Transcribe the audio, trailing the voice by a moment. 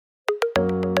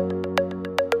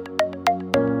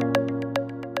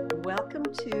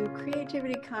welcome to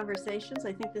Creativity Conversations.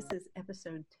 I think this is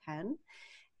episode 10,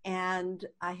 and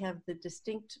I have the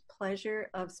distinct pleasure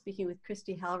of speaking with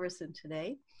Kristi Halvorsen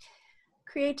today.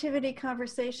 Creativity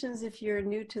Conversations, if you're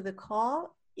new to the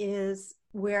call, is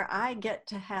where I get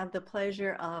to have the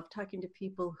pleasure of talking to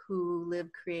people who live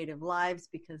creative lives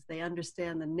because they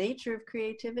understand the nature of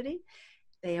creativity,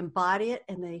 they embody it,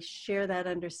 and they share that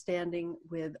understanding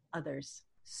with others.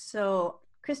 So,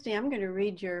 Kristi, I'm going to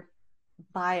read your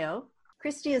bio.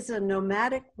 Kristi is a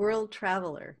nomadic world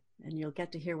traveler, and you'll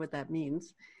get to hear what that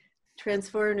means.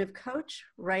 Transformative coach,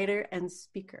 writer, and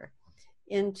speaker.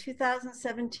 In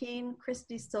 2017,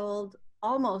 Kristi sold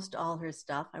almost all her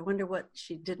stuff. I wonder what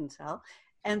she didn't sell,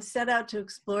 and set out to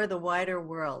explore the wider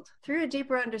world. Through a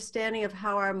deeper understanding of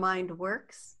how our mind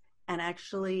works and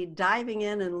actually diving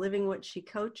in and living what she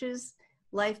coaches,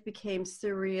 life became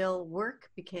surreal,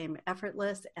 work became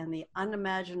effortless, and the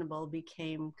unimaginable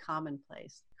became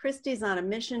commonplace. Kristi's on a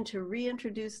mission to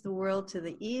reintroduce the world to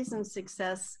the ease and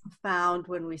success found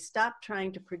when we stop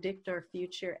trying to predict our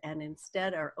future and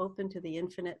instead are open to the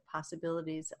infinite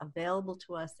possibilities available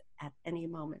to us at any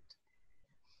moment.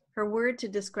 Her word to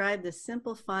describe this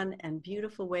simple, fun, and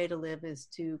beautiful way to live is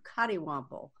to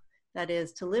kadiwample, that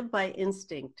is, to live by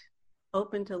instinct,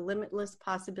 open to limitless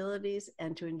possibilities,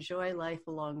 and to enjoy life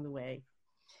along the way.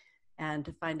 And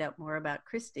to find out more about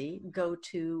Kristi, go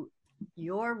to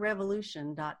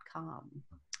yourrevolution.com.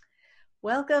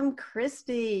 Welcome,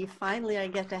 Kristi. Finally, I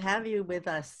get to have you with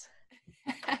us.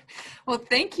 Well,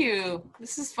 thank you.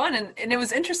 This is fun. And it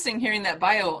was interesting hearing that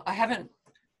bio. I haven't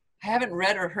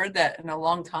read or heard that in a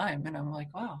long time. And I'm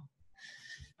like, wow.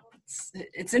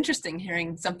 It's interesting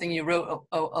hearing something you wrote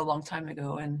a long time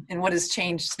ago and what has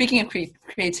changed. Speaking of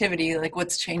creativity, like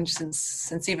what's changed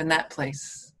since even that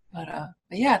place. But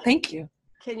yeah, thank you.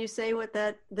 Can you say what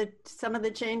some of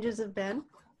the changes have been?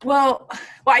 Well,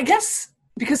 I guess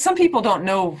because some people don't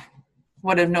know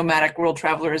what a nomadic world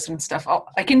traveler is and stuff,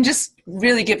 I can just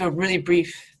really give a really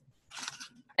brief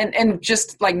and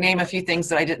just like name a few things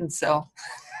that I didn't sell.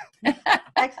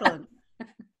 Excellent.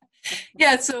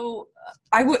 Yeah, so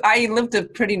I lived a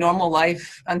pretty normal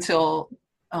life until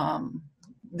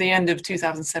the end of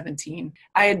 2017.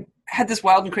 I had this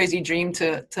wild and crazy dream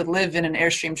to live in an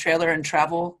Airstream trailer and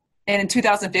travel. And in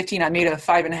 2015, I made a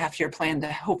 5.5-year plan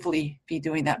to hopefully be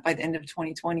doing that by the end of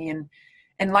 2020.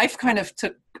 And life kind of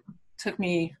took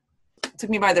me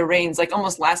by the reins, like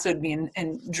almost lassoed me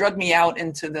and drug me out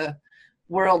into the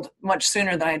world much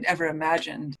sooner than I'd ever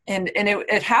imagined. And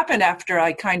it happened after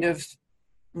I kind of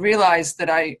realized that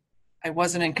I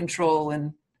wasn't in control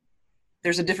and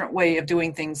there's a different way of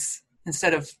doing things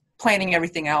instead of planning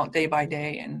everything out day by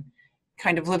day and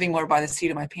kind of living more by the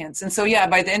seat of my pants. And so, yeah,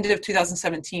 by the end of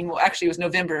 2017, well, actually it was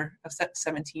November of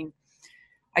 17,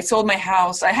 I sold my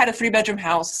house. I had a 3-bedroom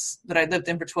house that I lived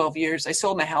in for 12 years. I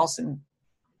sold my house and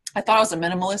I thought I was a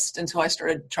minimalist until I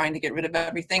started trying to get rid of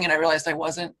everything and I realized I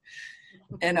wasn't.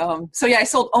 And so, yeah, I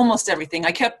sold almost everything.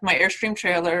 I kept my Airstream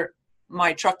trailer,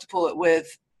 my truck to pull it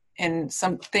with, and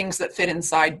some things that fit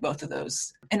inside both of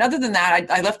those. And other than that,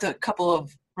 I left a couple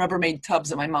of Rubbermaid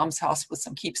tubs at my mom's house with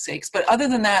some keepsakes. But other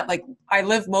than that, like I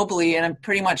live mobily and I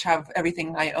pretty much have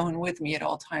everything I own with me at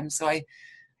all times. So I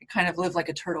kind of live like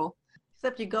a turtle.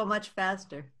 Except you go much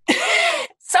faster.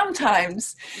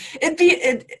 Sometimes.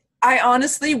 I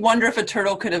honestly wonder if a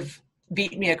turtle could have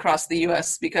beat me across the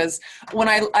U.S. because when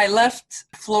I left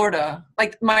Florida,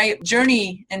 like my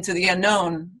journey into the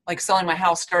unknown, like selling my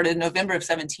house started in November of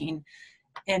 17.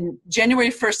 And January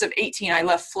 1st of 18, I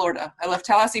left Florida. I left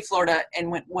Tallahassee, Florida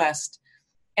and went west.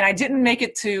 And I didn't make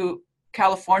it to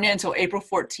California until April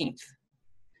 14th.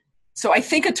 So I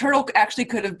think a turtle actually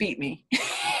could have beat me.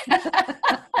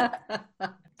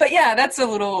 But yeah, that's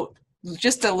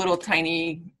just a little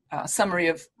tiny summary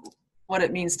of what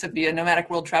it means to be a nomadic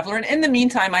world traveler. And in the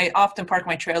meantime, I often park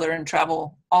my trailer and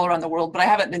travel all around the world, but I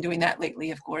haven't been doing that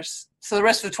lately, of course. So the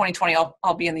rest of 2020,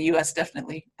 I'll be in the US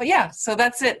definitely. But yeah, so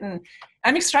that's it. And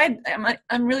I'm excited.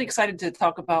 I'm really excited to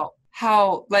talk about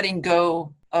how letting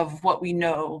go of what we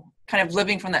know, kind of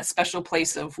living from that special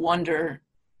place of wonder,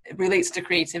 relates to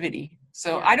creativity.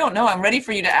 So yeah. I don't know. I'm ready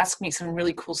for you to ask me some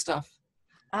really cool stuff.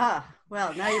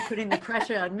 Well, now you're putting the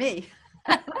pressure on me.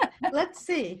 Let's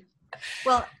see.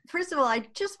 Well, first of all, I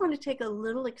just want to take a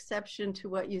little exception to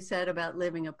what you said about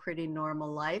living a pretty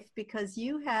normal life, because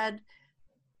you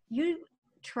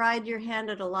tried your hand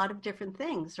at a lot of different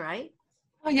things, right?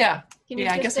 Oh, yeah. Can you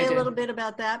just say a little bit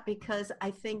about that? Because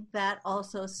I think that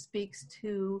also speaks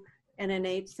to an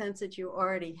innate sense that you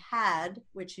already had,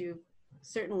 which you've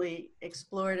certainly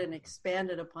explored and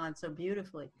expanded upon so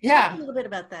beautifully. Yeah. Talk a little bit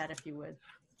about that, if you would.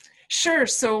 Sure.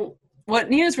 So what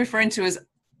Nina's referring to is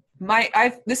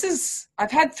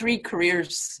I've had 3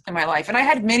 careers in my life, and I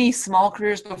had many small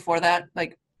careers before that,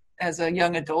 like as a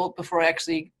young adult, before I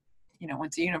actually,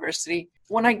 went to university.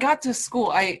 When I got to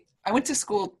school, I went to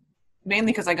school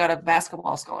mainly because I got a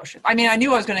basketball scholarship. I mean, I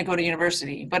knew I was going to go to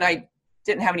university, but I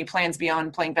didn't have any plans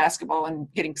beyond playing basketball and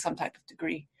getting some type of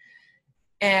degree.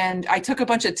 And I took a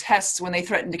bunch of tests when they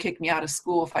threatened to kick me out of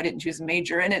school if I didn't choose a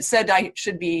major. And it said I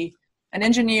should be an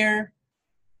engineer,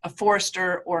 a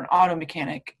forester, or an auto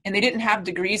mechanic. And they didn't have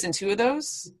degrees in 2 of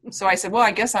those. So I said, well,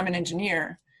 I guess I'm an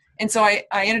engineer. And so I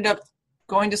ended up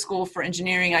going to school for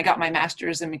engineering. I got my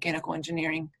master's in mechanical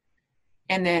engineering,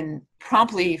 and then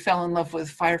promptly fell in love with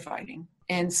firefighting.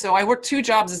 And so I worked 2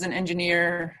 jobs as an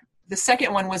engineer. The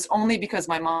second one was only because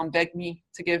my mom begged me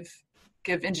to give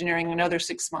engineering another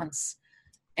 6 months.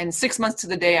 And 6 months to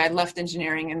the day, I left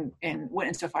engineering and went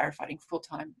into firefighting full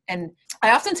time. And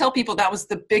I often tell people that was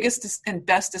the biggest and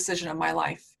best decision of my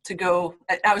life to go.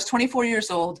 I was 24 years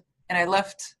old, and I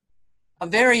left a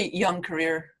very young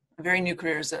career, a very new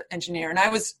career as an engineer. And I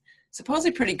was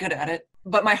supposedly pretty good at it,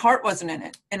 but my heart wasn't in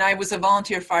it. And I was a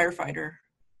volunteer firefighter,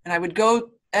 and I would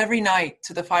go every night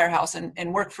to the firehouse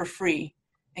and work for free,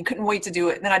 and couldn't wait to do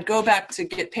it. And then I'd go back to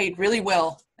get paid really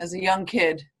well as a young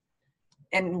kid,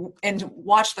 and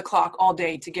watch the clock all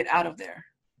day to get out of there.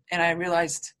 And I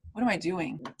realized, what am I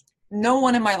doing? No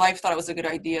one in my life thought it was a good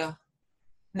idea.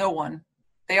 No one.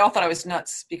 They all thought I was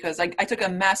nuts, because I took a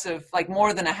massive, like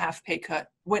more than a half pay cut,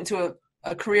 went to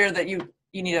a career that you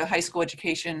need a high school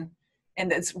education,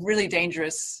 and it's really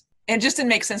dangerous. And it just didn't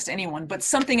make sense to anyone, but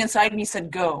something inside me said,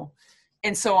 go.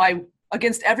 And so I,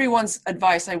 against everyone's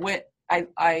advice,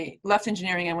 I left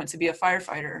engineering and went to be a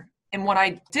firefighter. And when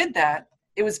I did that,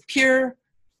 it was pure,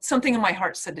 something in my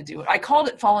heart said to do it. I called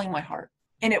it following my heart,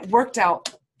 and it worked out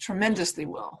tremendously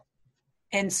well.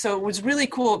 And so it was really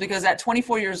cool, because at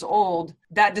 24 years old,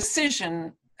 that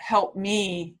decision helped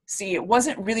me see it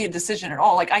wasn't really a decision at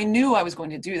all. Like, I knew I was going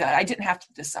to do that. I didn't have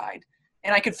to decide,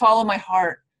 and I could follow my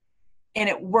heart, and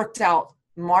it worked out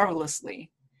marvelously.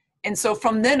 And so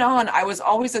from then on, I was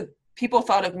always people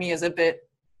thought of me as a bit,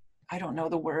 I don't know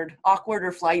the word, awkward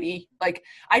or flighty. Like,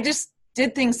 I just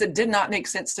did things that did not make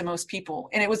sense to most people.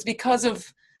 And it was because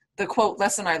of the quote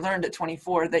lesson I learned at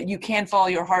 24, that you can follow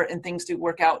your heart and things do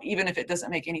work out, even if it doesn't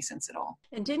make any sense at all.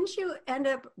 And didn't you end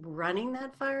up running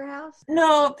that firehouse?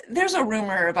 No, there's a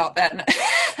rumor about that.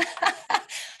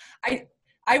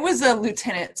 I was a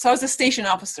lieutenant, so I was a station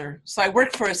officer. So I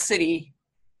worked for a city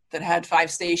that had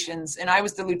 5 stations, and I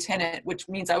was the lieutenant, which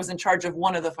means I was in charge of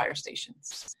one of the fire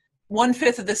stations.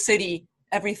 1/5 of the city,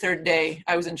 every 3rd day,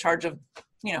 I was in charge of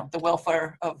the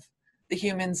welfare of the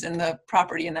humans and the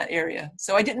property in that area.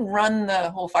 So I didn't run the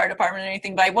whole fire department or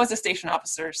anything, but I was a station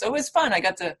officer. So it was fun. I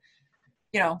got to,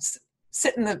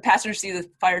 sit in the passenger seat of the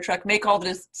fire truck, make all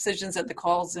the decisions at the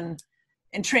calls, and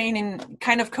train and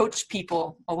kind of coach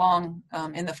people along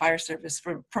in the fire service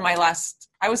for my last,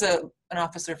 I was an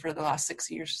officer for the last 6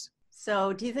 years.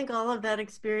 So do you think all of that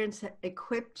experience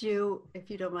equipped you, if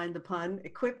you don't mind the pun,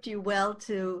 equipped you well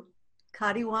to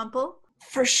Cottywomple?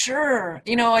 For sure.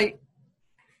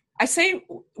 I say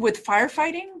with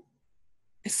firefighting,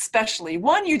 especially,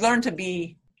 one, you learn to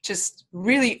be just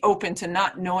really open to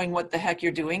not knowing what the heck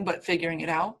you're doing, but figuring it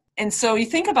out. And so you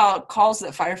think about calls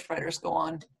that firefighters go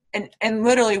on, and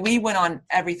literally we went on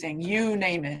everything. You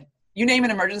name it. You name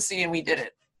an emergency and we did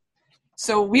it.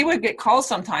 So we would get calls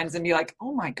sometimes and be like,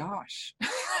 oh my gosh,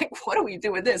 like, what do we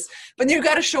do with this? But you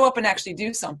got to show up and actually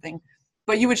do something.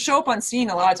 But you would show up on scene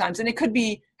a lot of times, and it could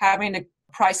be having to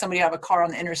pry somebody out of a car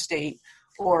on the interstate,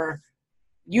 or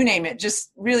you name it,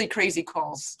 just really crazy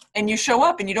calls. And you show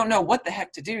up and you don't know what the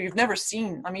heck to do. You've never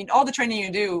seen, all the training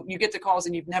you do, you get to calls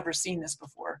and you've never seen this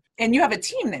before. And you have a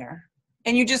team there,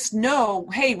 and you just know,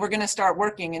 hey, we're going to start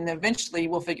working, and eventually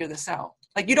we'll figure this out.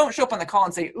 Like, you don't show up on the call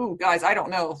and say, ooh, guys, I don't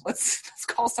know. Let's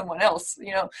call someone else.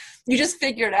 You just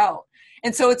figure it out.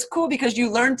 And so it's cool because you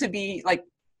learn to be like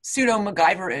pseudo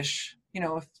MacGyver-ish.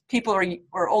 If people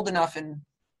are old enough and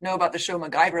know about the show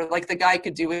MacGyver, like, the guy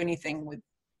could do anything with,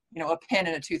 a pen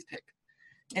and a toothpick.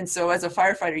 And so as a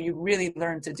firefighter, you really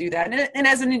learn to do that. And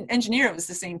as an engineer, it was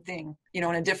the same thing, in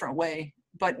a different way.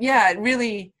 But yeah, it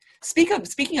really,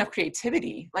 speaking of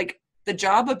creativity, like, the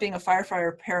job of being a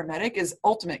firefighter paramedic is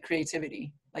ultimate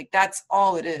creativity. Like, that's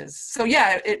all it is. So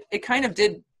yeah, it kind of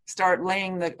did start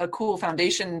laying a cool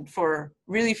foundation for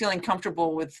really feeling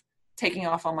comfortable with taking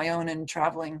off on my own and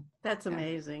traveling. That's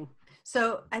amazing.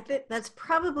 So I think that's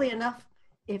probably enough,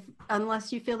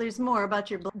 unless you feel there's more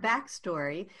about your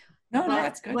backstory. No,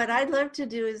 that's good. What I'd love to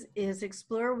do is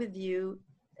explore with you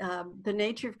the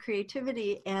nature of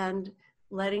creativity and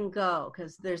letting go,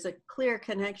 because there's a clear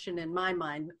connection in my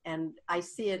mind, and I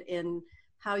see it in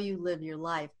how you live your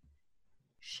life.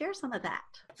 Share some of that.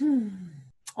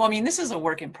 Well, I mean, this is a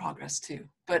work in progress too.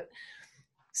 But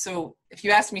so if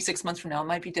you ask me 6 months from now, it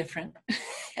might be different.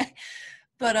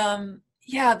 But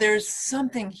yeah, there's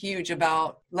something huge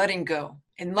about letting go.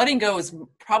 And letting go is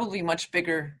probably much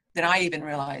bigger than I even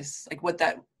realize, like what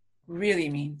that really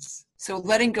means. So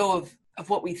letting go of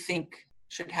what we think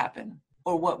should happen,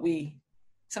 or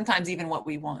sometimes even what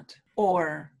we want,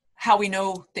 or how we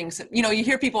know things that, you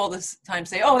hear people all this time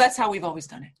say, oh, that's how we've always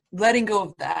done it. Letting go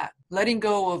of that, letting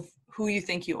go of who you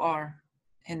think you are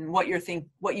and what you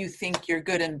think you're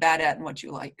good and bad at and what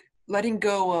you like. Letting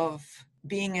go of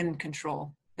being in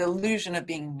control, the illusion of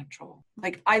being in control.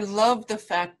 Like, I love the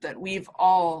fact that we've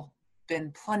all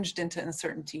been plunged into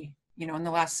uncertainty, in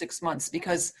the last 6 months,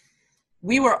 because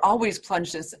we were always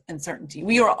plunged in uncertainty.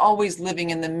 We were always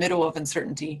living in the middle of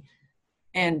uncertainty.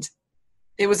 And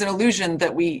it was an illusion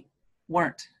that we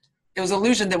weren't. It was an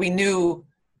illusion that we knew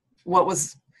what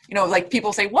was, like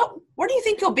people say, where do you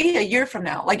think you'll be a year from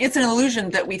now? Like, it's an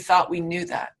illusion that we thought we knew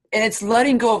that. And it's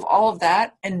letting go of all of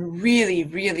that and really,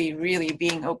 really, really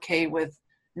being okay with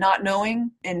not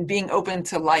knowing and being open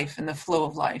to life and the flow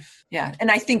of life. Yeah.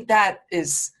 And I think that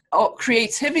is,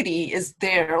 creativity is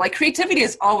there. Like, creativity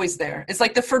is always there. It's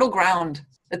like the fertile ground.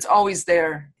 It's always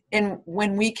there. And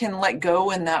when we can let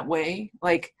go in that way,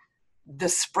 like, the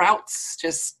sprouts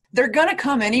they're going to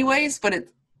come anyways, but it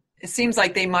seems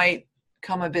like they might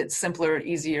come a bit simpler,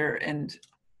 easier, and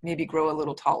maybe grow a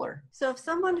little taller. So if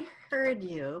someone heard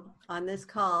you on this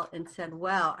call and said,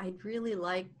 wow, I'd really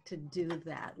like to do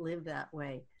that, live that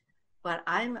way, but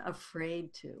I'm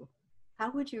afraid to,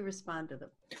 how would you respond to them?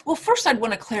 Well, first I'd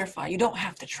want to clarify, you don't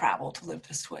have to travel to live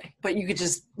this way, but you could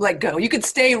just let go. You could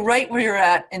stay right where you're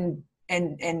at and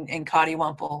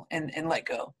Cottywomple and let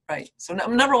go, right? So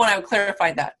number one, I would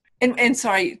clarify that. And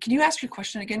sorry, can you ask your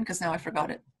question again? Because now I forgot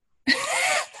it.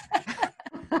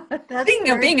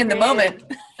 Speaking of being in the moment.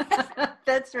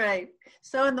 That's right.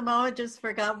 So in the moment, just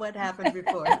forgot what happened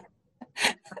before.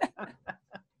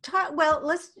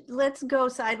 Well, let's go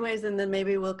sideways, and then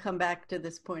maybe we'll come back to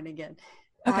this point again.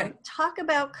 Okay. Talk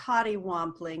about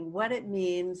Cottywomple, what it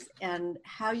means, and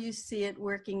how you see it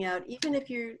working out, even if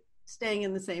you're staying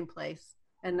in the same place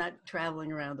and not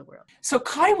traveling around the world. So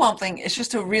Cottywomple is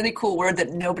just a really cool word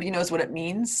that nobody knows what it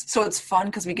means. So it's fun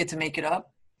because we get to make it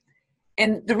up.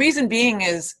 And the reason being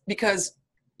is because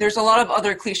there's a lot of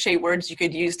other cliche words you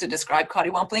could use to describe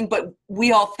Cottywomple, but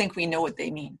we all think we know what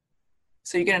they mean.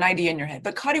 So you get an idea in your head.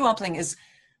 But Cottywomple is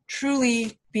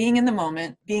truly being in the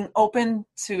moment, being open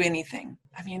to anything.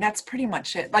 I mean, that's pretty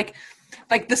much it. Like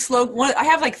the slogan, I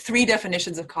have like 3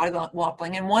 definitions of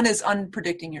Cottywomple, and one is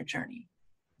unpredicting your journey.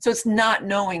 So it's not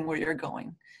knowing where you're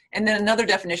going. And then another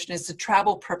definition is to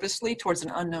travel purposely towards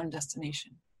an unknown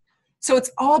destination. So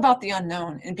it's all about the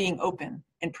unknown and being open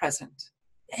and present.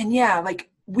 And yeah, like,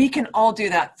 we can all do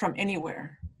that from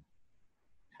anywhere.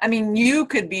 I mean, you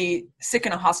could be sick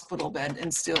in a hospital bed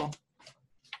and still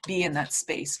be in that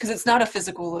space, because it's not a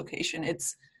physical location.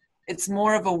 It's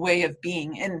more of a way of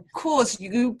being. And cool is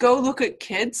you go look at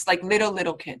kids, like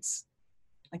little kids,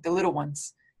 like the little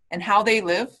ones, and how they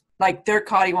live. Like, they're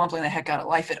Cottywompling the heck out of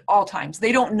life at all times.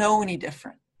 They don't know any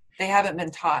different. They haven't been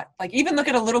taught. Like, even look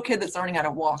at a little kid that's learning how to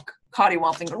walk,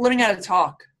 Cottywompling, or learning how to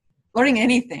talk, learning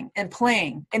anything and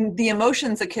playing, and the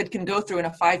emotions a kid can go through in a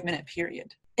 5-minute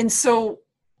period. And so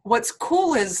what's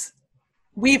cool is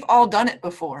we've all done it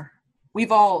before.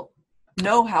 We've all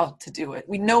know how to do it.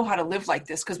 We know how to live like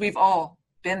this because we've all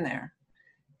been there.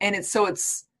 And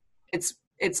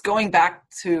it's going back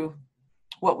to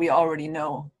what we already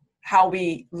know, how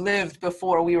we lived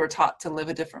before we were taught to live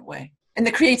a different way. And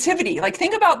the creativity, like,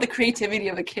 think about the creativity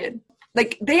of a kid.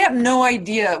 Like, they have no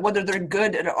idea whether they're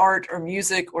good at art or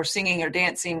music or singing or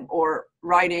dancing or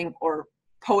writing or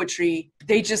poetry.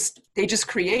 They just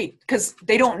create because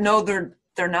they don't know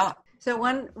they're not. So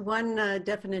one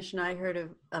definition I heard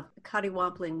of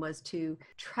Cottywompling was to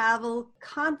travel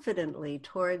confidently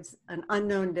towards an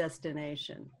unknown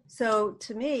destination. So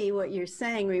to me, what you're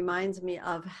saying reminds me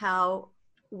of how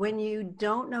when you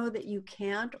don't know that you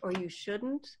can't or you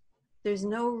shouldn't, there's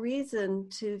no reason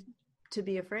to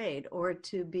be afraid or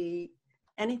to be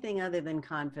anything other than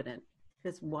confident,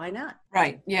 because why not?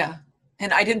 Right. Yeah.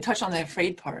 And I didn't touch on the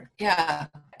afraid part. Yeah.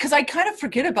 Because I kind of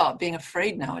forget about being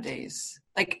afraid nowadays.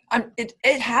 Like,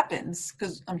 it happens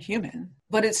because I'm human,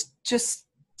 but it's just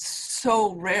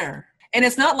so rare. And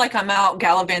it's not like I'm out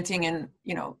gallivanting and,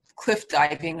 cliff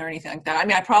diving or anything like that. I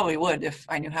mean, I probably would if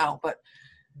I knew how, but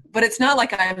it's not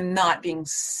like I'm not being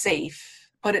safe,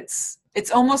 but it's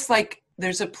almost like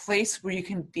there's a place where you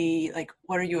can be like,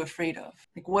 what are you afraid of?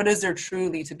 Like, what is there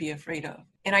truly to be afraid of?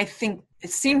 And I think it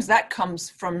seems that comes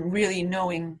from really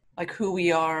knowing like who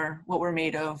we are, what we're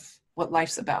made of, what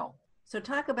life's about. So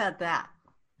talk about that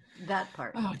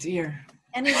part. Oh dear.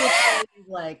 Any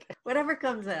like whatever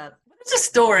comes out. It's a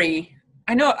story.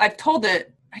 I know I've told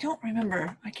it. I don't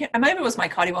remember. Maybe it was my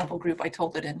Cottywomple group I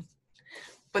told it in.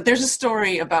 But there's a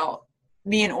story about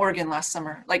me in Oregon last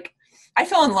summer. Like, I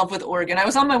fell in love with Oregon. I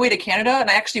was on my way to Canada, and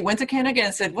I actually went to Canada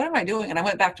and said, what am I doing? And I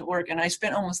went back to Oregon. I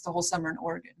spent almost the whole summer in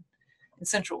Oregon, in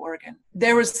Central Oregon.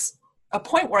 There was a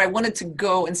point where I wanted to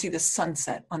go and see the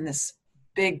sunset on this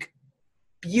big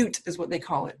butte is what they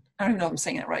call it. I don't even know if I'm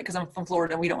saying it right because I'm from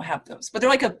Florida and we don't have those. But they're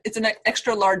like it's an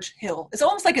extra large hill. It's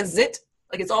almost like a zit,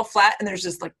 like it's all flat and there's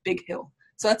this like big hill.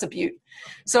 So that's a butte.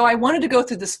 So I wanted to go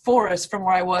through this forest from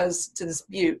where I was to this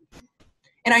butte.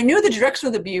 And I knew the direction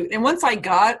of the butte. And once I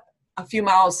got a few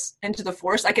miles into the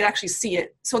forest, I could actually see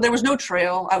it. So there was no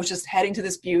trail. I was just heading to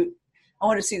this butte. I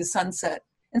wanted to see the sunset.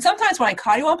 And sometimes when I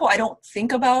Cottywomple, I don't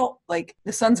think about like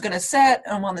the sun's going to set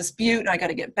and I'm on this butte and I got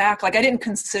to get back. Like I didn't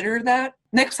consider that.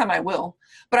 Next time I will.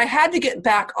 But I had to get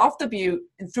back off the butte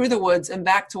and through the woods and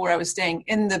back to where I was staying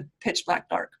in the pitch black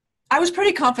dark. I was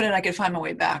pretty confident I could find my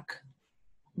way back,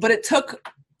 but it took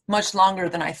much longer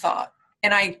than I thought.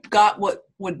 And I got what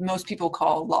would most people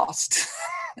call lost.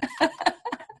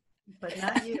 But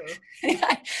not you.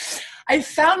 I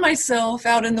found myself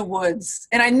out in the woods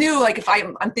and I knew like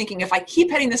I'm thinking if I keep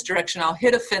heading this direction, I'll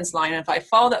hit a fence line. And if I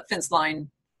follow that fence line,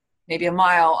 maybe a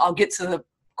mile, I'll get to the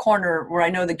corner where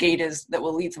I know the gate is that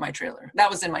will lead to my trailer.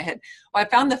 That was in my head. Well, I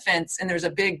found the fence and there's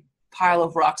a big pile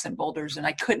of rocks and boulders and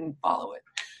I couldn't follow it.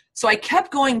 So I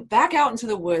kept going back out into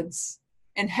the woods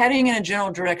and heading in a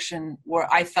general direction where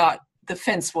I thought the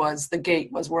fence was, the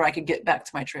gate was where I could get back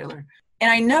to my trailer.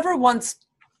 And I never once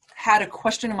had a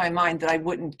question in my mind that I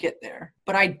wouldn't get there,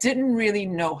 but I didn't really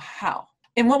know how.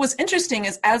 And what was interesting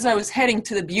is as I was heading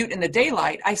to the butte in the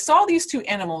daylight, I saw these two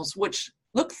animals, which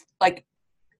looked like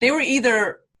they were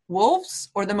either wolves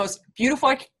or the most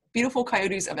beautiful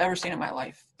coyotes I've ever seen in my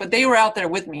life. But they were out there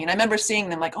with me. And I remember seeing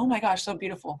them like, oh my gosh, so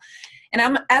beautiful.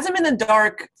 And as I'm in the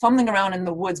dark, fumbling around in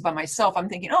the woods by myself, I'm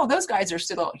thinking, oh, those guys are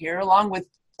still out here along with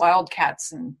wild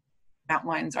cats and mountain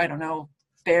lions, I don't know,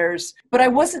 bears. But I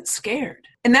wasn't scared.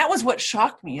 And that was what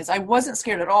shocked me is I wasn't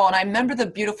scared at all. And I remember the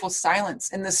beautiful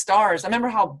silence and the stars. I remember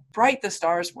how bright the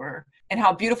stars were and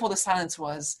how beautiful the silence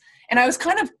was. And I was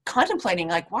kind of contemplating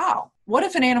like, wow, what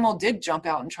if an animal did jump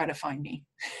out and try to find me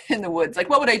in the woods? Like,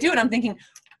 what would I do? And I'm thinking,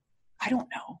 I don't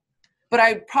know. But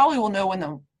I probably will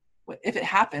know if it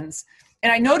happens.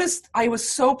 And I noticed I was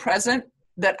so present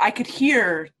that I could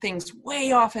hear things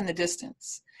way off in the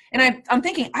distance. And I'm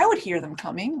thinking I would hear them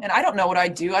coming and I don't know what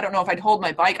I'd do. I don't know if I'd hold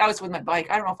my bike. I was with my bike.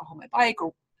 I don't know if I'll hold my bike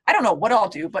or I don't know what I'll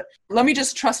do, but let me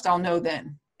just trust I'll know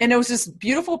then. And it was this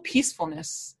beautiful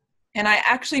peacefulness. And I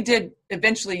actually did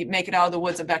eventually make it out of the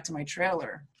woods and back to my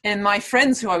trailer. And my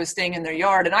friends who I was staying in their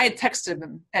yard, and I had texted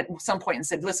them at some point and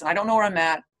said, listen, I don't know where I'm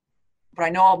at, but I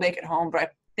know I'll make it home, but I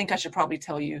think I should probably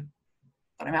tell you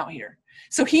that I'm out here.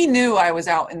 So he knew I was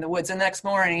out in the woods. And the next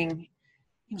morning,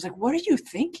 he was like, what are you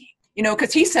thinking? You know,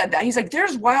 because he said that. He's like,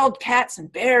 there's wild cats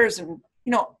and bears. And,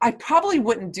 you know, I probably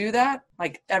wouldn't do that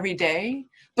like every day.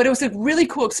 But it was a really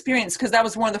cool experience because that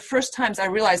was one of the first times I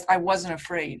realized I wasn't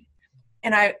afraid.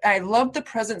 And I loved the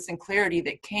presence and clarity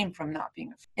that came from not being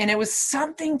afraid. And it was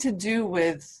something to do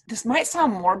with, this might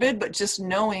sound morbid, but just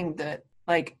knowing that,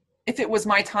 like, if it was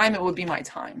my time, it would be my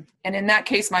time. And in that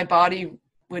case, my body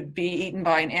would be eaten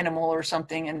by an animal or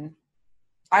something, and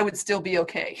I would still be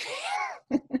okay,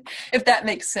 if that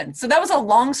makes sense. So that was a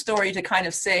long story to kind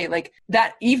of say, like,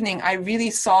 that evening, I really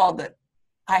saw that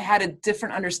I had a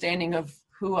different understanding of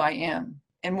who I am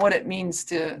and what it means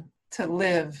to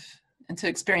live and to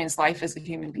experience life as a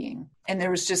human being. And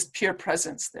there was just pure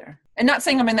presence there. And not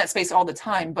saying I'm in that space all the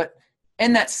time, but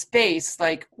in that space,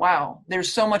 like, wow, there's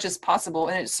so much is possible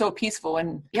and it's so peaceful.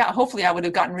 And yeah, hopefully I would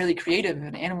have gotten really creative if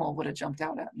an animal would have jumped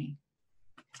out at me.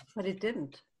 But it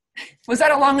didn't. Was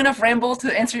that a long enough ramble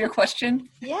to answer your question?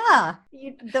 Yeah.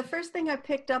 The first thing I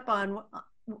picked up on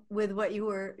with what you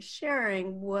were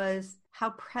sharing was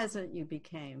how present you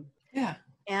became. Yeah.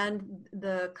 And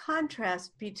the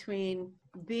contrast between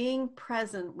being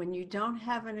present when you don't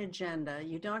have an agenda,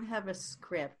 you don't have a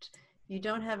script, you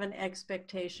don't have an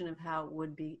expectation of how it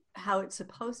would be, how it's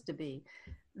supposed to be,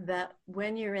 that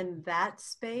when you're in that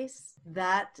space,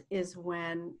 that is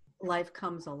when life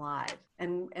comes alive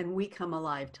and we come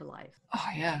alive to life. Oh,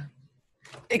 yeah.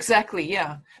 Exactly,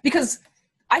 yeah. Because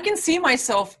I can see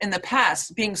myself in the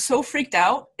past being so freaked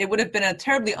out, it would have been a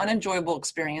terribly unenjoyable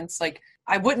experience. Like,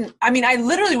 I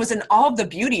literally was in awe of the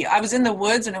beauty. I was in the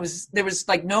woods and there was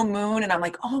like no moon, and I'm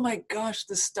like, oh my gosh,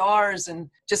 the stars, and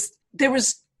just,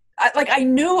 I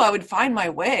knew I would find my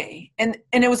way. And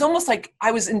it was almost like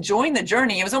I was enjoying the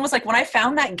journey. It was almost like when I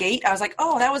found that gate, I was like,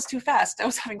 oh, that was too fast. I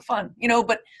was having fun,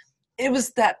 but it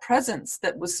was that presence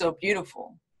that was so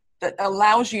beautiful, that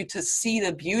allows you to see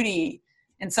the beauty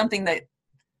in something that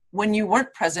when you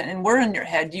weren't present and were in your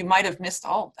head, you might have missed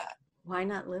all of that. Why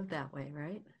not live that way,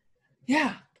 right?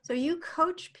 Yeah. So you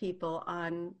coach people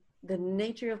on the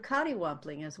nature of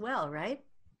cattywampling as well, right?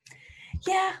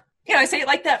 Yeah. I say it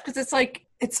like that because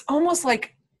it's almost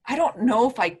like, I don't know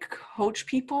if I coach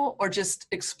people or just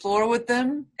explore with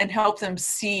them and help them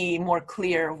see more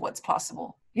clear what's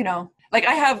possible. Like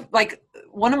I have, like,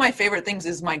 one of my favorite things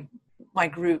is my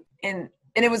group. And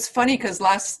it was funny because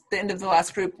the end of the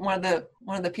last group, one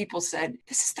of the people said,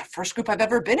 this is the first group I've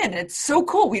ever been in. It's so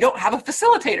cool. We don't have a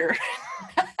facilitator.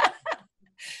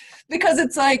 Because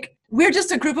it's like, we're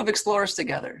just a group of explorers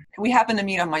together. We happen to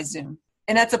meet on my Zoom.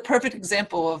 And that's a perfect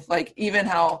example of like, even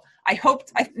how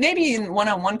maybe in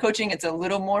one-on-one coaching, it's a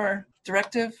little more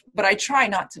directive, but I try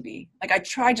not to be. Like, I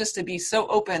try just to be so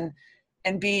open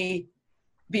and be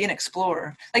an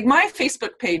explorer. Like my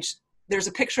Facebook page, there's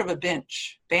a picture of a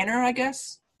banner, I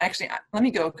guess. Actually, let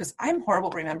me go because I'm horrible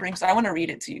at remembering. So I want to read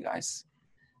it to you guys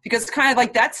because it's kind of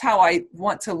like, that's how I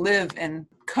want to live and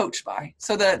coach by.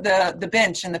 So the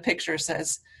bench in the picture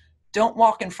says, don't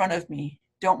walk in front of me.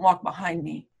 Don't walk behind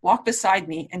me. Walk beside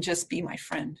me and just be my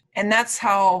friend. And that's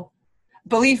how,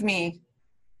 believe me,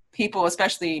 people,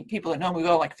 especially people that know me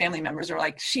well, like family members, are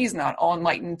like, she's not all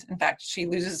enlightened. In fact, she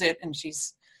loses it and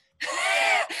she's,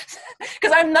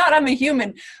 because I'm a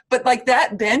human. But like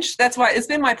that bench, that's why it's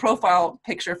been my profile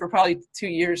picture for probably 2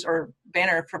 years, or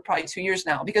banner for probably 2 years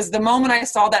now. Because the moment I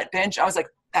saw that bench, I was like,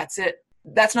 that's it.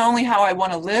 That's not only how I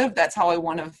want to live, that's how I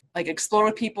want to like explore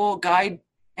with people, guide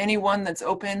anyone that's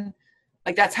open.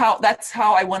 Like that's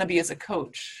how I want to be as a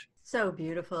coach. So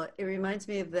beautiful. It reminds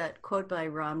me of that quote by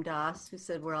Ram Dass, who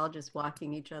said, we're all just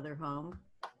walking each other home.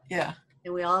 Yeah.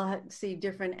 And we all see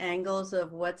different angles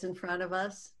of what's in front of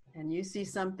us. And you see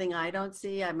something I don't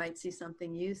see. I might see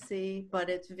something you see. But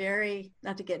it's very,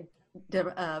 not to get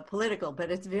political,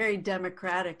 but it's very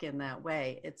democratic in that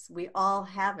way. We all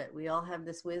have it. We all have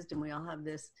this wisdom. We all have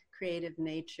this creative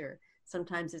nature.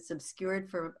 Sometimes it's obscured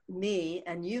for me,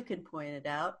 and you can point it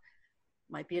out.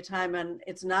 Might be a time when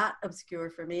it's not obscure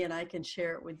for me and I can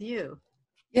share it with you.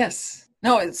 Yes.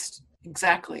 No, it's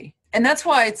exactly. And that's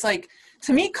why it's like,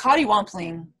 to me,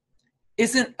 cattywampling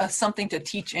isn't something to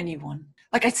teach anyone.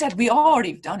 Like I said, we all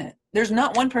already done it. There's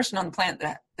not one person on the planet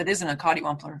that isn't a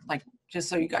cattywampler. Like, just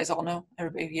so you guys all know,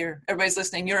 everybody's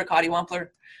listening, you're a cattywampler.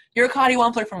 You're a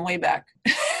cattywampler from way back.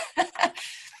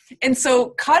 And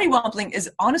so cattywampling is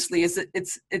honestly,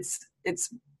 it's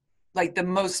like the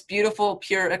most beautiful,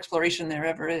 pure exploration there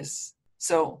ever is.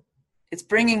 So it's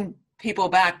bringing people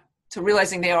back to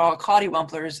realizing they are all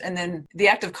cattywamplers. And then the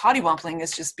act of cattywampling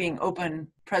is just being open,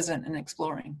 present, and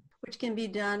exploring. Which can be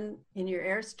done in your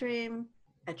Airstream,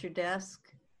 at your desk,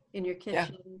 in your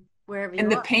kitchen, wherever you are. And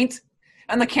the paint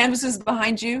on the canvases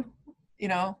behind you,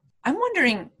 I'm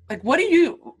wondering, like, what do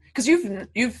you, because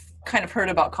you've kind of heard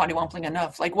about cattywampling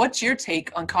enough. Like, what's your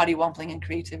take on cattywampling and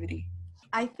creativity?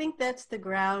 I think that's the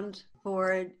ground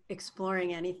for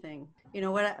exploring anything.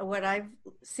 What I've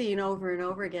seen over and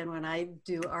over again when I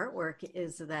do artwork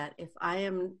is that if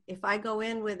I go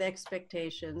in with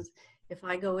expectations, if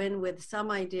I go in with some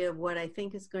idea of what I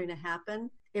think is going to happen,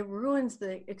 it ruins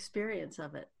the experience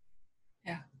of it.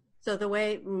 Yeah. So the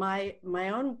way my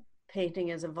own painting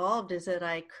has evolved is that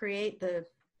I create the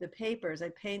papers. I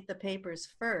paint the papers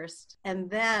first, and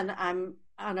then I'm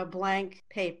on a blank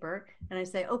paper and I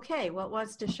say, okay, what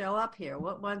wants to show up here?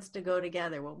 What wants to go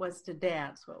together? What wants to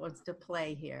dance? What wants to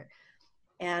play here?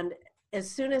 And as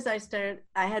soon as I started,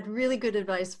 I had really good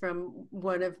advice from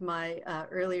one of my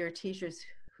earlier teachers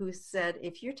who said,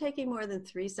 if you're taking more than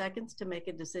 3 seconds to make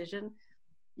a decision,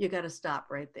 you got to stop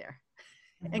right there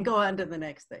and go on to the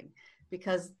next thing,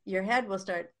 because your head will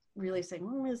start really saying,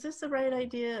 is this the right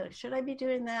idea? Should I be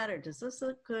doing that? Or does this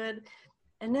look good?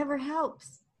 It never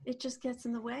helps. It just gets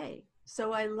in the way.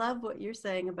 So I love what you're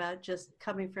saying about just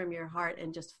coming from your heart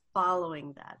and just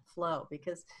following that flow,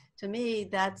 because to me,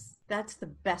 that's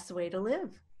the best way to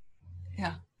live.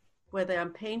 Yeah. Whether I'm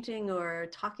painting or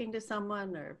talking to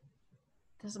someone, or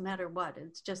doesn't matter what,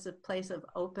 it's just a place of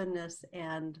openness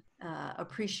and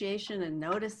appreciation and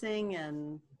noticing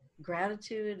and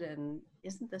gratitude. And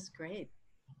isn't this great?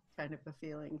 Kind of a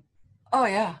feeling. Oh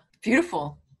yeah.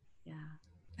 Beautiful.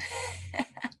 Yeah.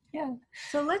 Yeah.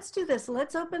 So let's do this.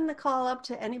 Let's open the call up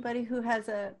to anybody who has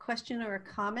a question or a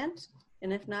comment.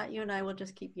 And if not, you and I will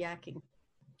just keep yakking.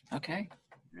 Okay.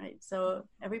 Right. So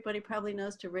everybody probably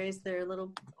knows to raise their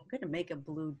little, I'm going to make a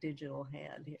blue digital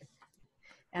hand here.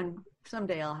 And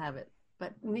someday I'll have it.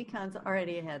 But Nikon's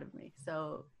already ahead of me.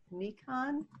 So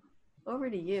Nikon, over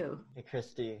to you. Hey,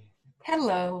 Christy.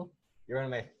 Hello. You're one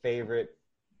of my favorite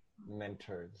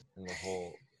mentors in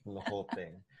the whole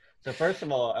thing. So first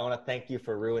of all, I want to thank you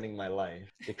for ruining my life,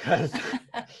 because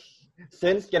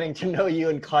since getting to know you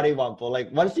and Cottywomple,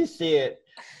 like once you see it,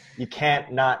 you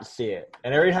can't not see it.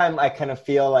 And every time I kind of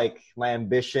feel like my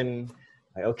ambition,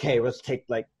 like, okay,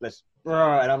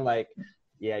 and I'm like,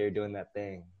 yeah, you're doing that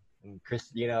thing. And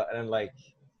Chris, and like,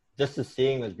 just the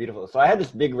seeing was beautiful. So I had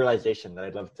this big realization that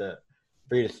I'd love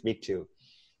for you to speak to.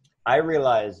 I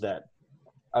realized that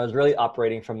I was really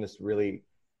operating from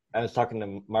I was talking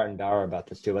to Martin Dower about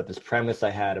this too, about this premise I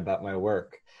had about my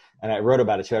work. And I wrote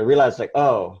about it too. I realized like,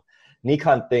 oh,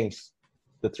 Nikon thinks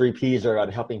the 3 Ps are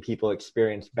about helping people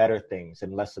experience better things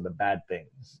and less of the bad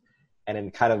things. And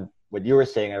in kind of what you were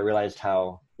saying, I realized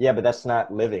how, yeah, but that's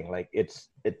not living. Like it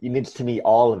needs to be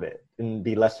all of it and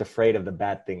be less afraid of the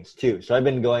bad things too. So I've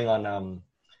been going on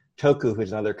Toku,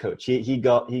 who's another coach. He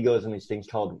goes on these things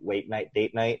called wait night,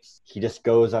 date nights. He just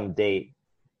goes on a date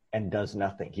and does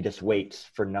nothing. He just waits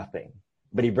for nothing.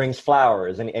 But he brings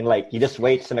flowers and like he just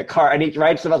waits in a car. And he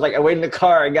writes them, I was like, I waited in the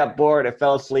car, I got bored, I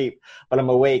fell asleep, but I'm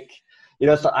awake.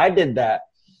 So I did that.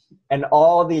 And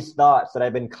all these thoughts that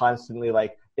I've been constantly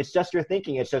like, it's just your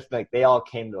thinking. It's just like they all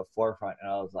came to the forefront. And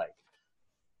I was like,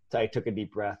 so I took a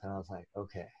deep breath and I was like,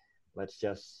 okay, let's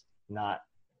just not,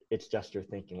 it's just your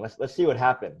thinking. Let's see what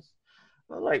happens.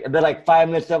 And then like 5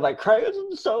 minutes, I'm like crying,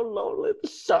 I'm so lonely,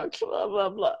 this sucks, blah, blah,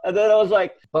 blah. And then I was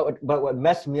like, but what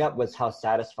messed me up was how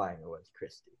satisfying it was,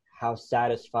 Christy. How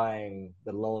satisfying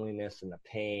the loneliness and the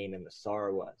pain and the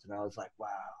sorrow was. And I was like, wow,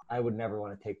 I would never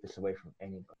want to take this away from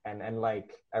anybody. And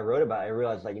like I wrote about it, I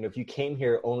realized like, if you came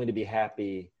here only to be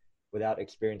happy without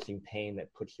experiencing pain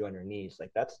that puts you on your knees,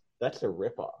 like that's a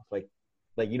ripoff. Like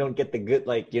you don't get the good,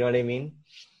 like, you know what I mean?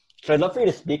 So I'd love for you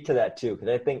to speak to that too, because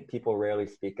I think people rarely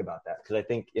speak about that. Because I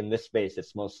think in this space,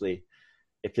 it's mostly,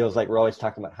 it feels like we're always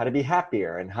talking about how to be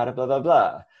happier and how to blah, blah,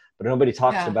 blah. But nobody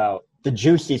talks about the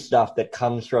juicy stuff that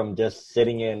comes from just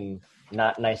sitting in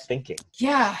not nice thinking.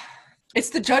 Yeah.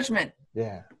 It's the judgment.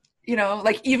 Yeah.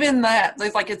 Like even that,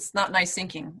 like it's not nice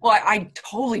thinking. Well, I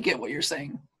totally get what you're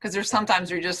saying. Because there's sometimes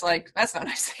you're just like, that's not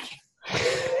nice thinking.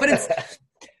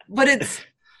 but it's,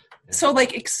 so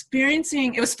like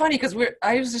experiencing, it was funny because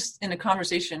I was just in a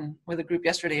conversation with a group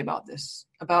yesterday about this,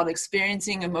 about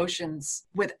experiencing emotions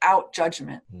without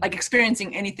judgment, like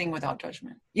experiencing anything without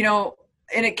judgment,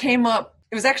 and it came up,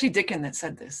 it was actually Dicken that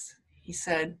said this. He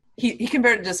said, he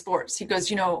compared it to sports. He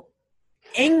goes,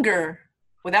 anger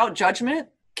without judgment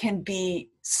can be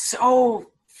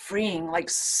so freeing, like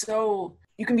so,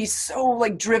 you can be so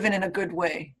like driven in a good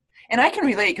way. And I can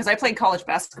relate because I played college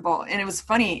basketball and it was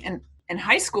funny. And in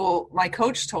high school, my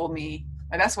coach told me,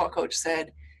 my basketball coach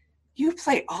said, you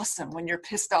play awesome when you're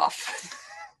pissed off.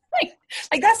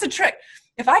 like that's the trick.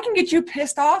 If I can get you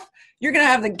pissed off, you're going to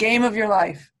have the game of your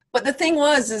life. But the thing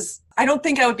is I don't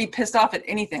think I would be pissed off at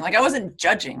anything. Like I wasn't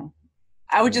judging.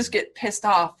 I would just get pissed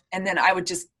off and then I would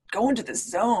just go into this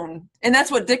zone. And that's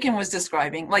what Dicken was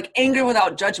describing. Like anger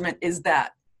without judgment is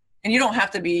that. And you don't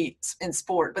have to be in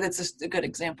sport, but it's just a good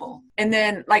example. And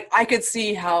then like I could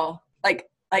see how like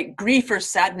grief or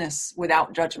sadness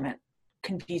without judgment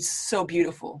can be so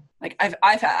beautiful. Like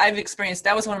I've experienced,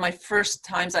 that was one of my first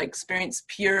times I experienced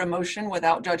pure emotion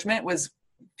without judgment, was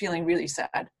feeling really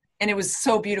sad. And it was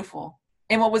so beautiful.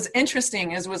 And what was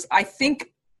interesting was I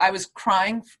think I was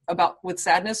crying with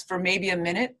sadness for maybe a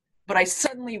minute, but I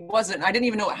suddenly wasn't. I didn't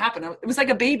even know what happened. It was like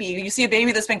a baby. You see a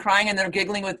baby that's been crying and they're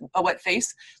giggling with a wet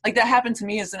face. Like that happened to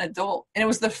me as an adult. And it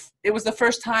was the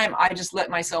first time I just let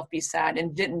myself be sad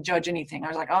and didn't judge anything. I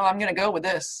was like, oh, I'm going to go with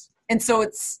this. And so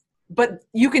but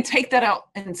you can take that out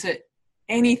into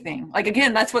anything. Like,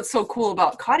 again, that's what's so cool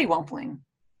about Cottywumpling,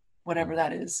 whatever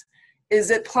that is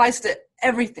it applies to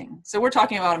everything. So we're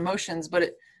talking about emotions,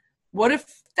 but what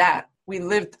if that we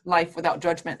lived life without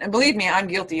judgment? And believe me, I'm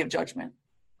guilty of judgment.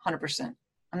 100%.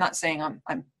 I'm not saying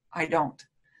I don't,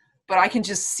 but I can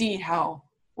just see how,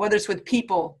 whether it's with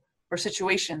people or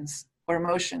situations or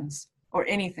emotions or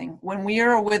anything, when we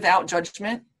are without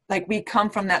judgment, like we come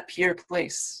from that pure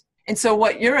place. And so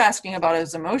what you're asking about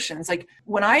is emotions. Like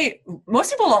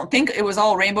most people don't think it was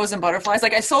all rainbows and butterflies.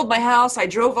 Like I sold my house, I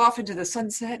drove off into the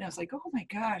sunset and I was like, oh my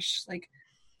gosh, like,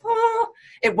 oh,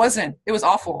 it wasn't, it was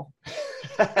awful.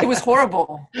 It was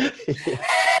horrible.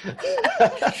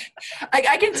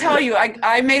 I can tell you,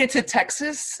 I made it to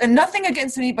Texas, and nothing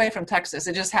against anybody from Texas.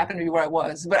 It just happened to be where I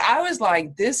was. But I was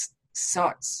like, this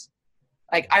sucks.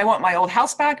 Like, I want my old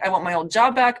house back. I want my old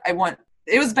job back. It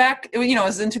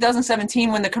was in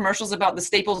 2017 when the commercials about the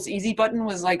Staples easy button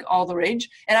was like all the rage.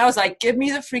 And I was like, give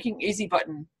me the freaking easy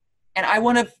button. And I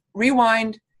want to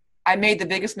rewind. I made the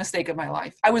biggest mistake of my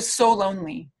life. I was so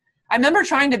lonely. I remember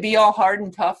trying to be all hard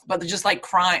and tough, but just like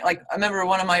crying. Like, I remember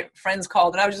one of my friends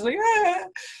called and I was just like,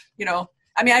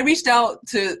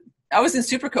 I was in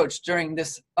Supercoach during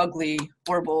this ugly,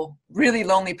 horrible, really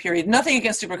lonely period. Nothing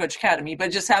against Supercoach Academy, but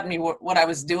it just happened to me what I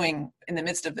was doing in the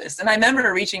midst of this. And I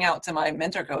remember reaching out to my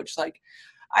mentor coach, like,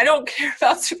 I don't care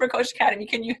about Supercoach Academy.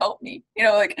 Can you help me?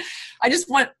 I just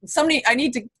want somebody, I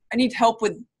need help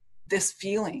with this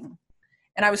feeling.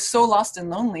 And I was so lost and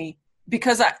lonely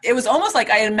because it was almost like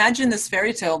I imagined this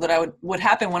fairy tale that would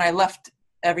happen when I left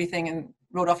everything and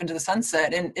rode off into the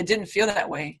sunset. And it didn't feel that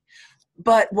way.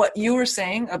 But what you were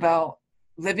saying about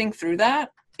living through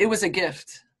that, it was a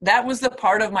gift. That was the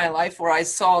part of my life where I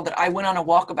saw that I went on a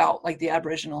walkabout like the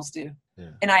Aboriginals do. Yeah.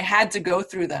 And I had to go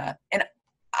through that. And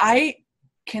I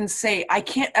can say I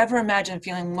can't ever imagine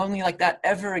feeling lonely like that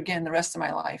ever again the rest of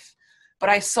my life. But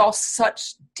I saw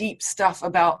such deep stuff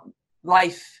about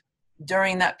life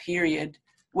during that period,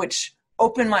 which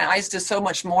opened my eyes to so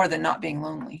much more than not being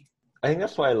lonely. I think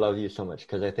that's why I love you so much,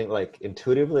 because I think, like,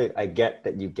 intuitively I get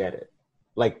that you get it.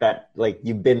 Like that, like,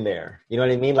 you've been there. You know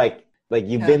what I mean? Like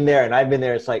you've been there and I've been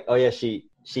there. It's like, oh yeah, she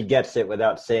gets it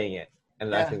without saying it.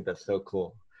 And I think that's so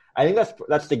cool. I think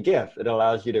that's the gift. It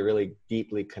allows you to really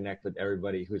deeply connect with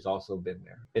everybody who's also been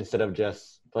there instead of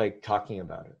just like talking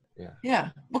about it. Yeah. Yeah.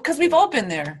 Well, because we've all been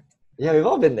there. Yeah, we've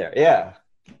all been there. Yeah.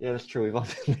 Yeah, that's true. We've all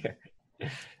been there.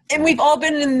 And we've all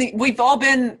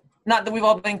been not that we've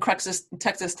all been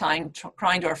Texas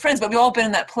crying to our friends, but we've all been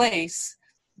in that place.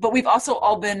 But we've also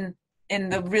all been in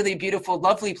the really beautiful,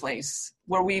 lovely place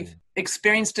where we've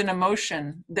experienced an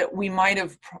emotion that we might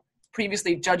have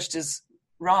previously judged as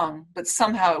wrong, but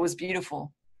somehow it was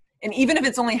beautiful. And even if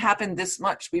it's only happened this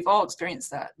much, we've all experienced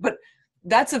that. But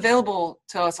that's available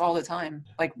to us all the time.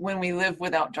 Like when we live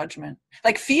without judgment,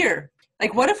 like fear.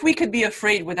 Like, what if we could be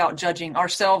afraid without judging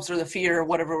ourselves or the fear or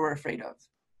whatever we're afraid of?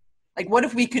 Like, what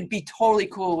if we could be totally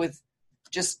cool with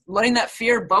just letting that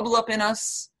fear bubble up in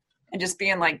us and just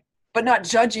being like, but not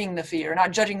judging the fear,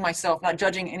 not judging myself, not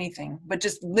judging anything, but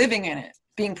just living in it,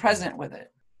 being present with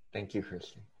it. Thank you,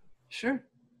 Christy. Sure.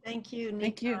 Thank you, Nick.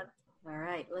 Thank you. All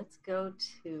right, let's go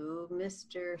to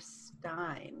Mr.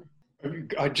 Stein.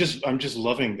 I'm just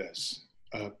loving this,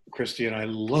 Christy, and I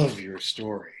love your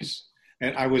stories.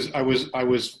 And I was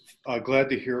glad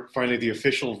to hear finally the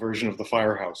official version of the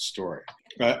firehouse story.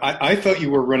 I thought you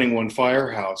were running one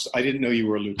firehouse. I didn't know you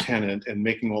were a lieutenant and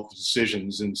making all the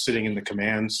decisions and sitting in the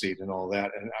command seat and all that.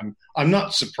 And I'm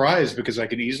not surprised because I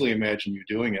could easily imagine you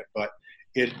doing it. But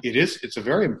it's a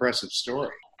very impressive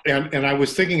story. And I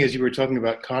was thinking as you were talking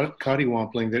about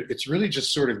coddywampling that it's really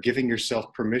just sort of giving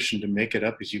yourself permission to make it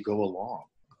up as you go along.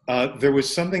 There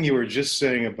was something you were just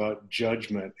saying about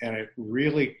judgment, and it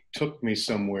really took me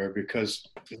somewhere because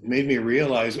it made me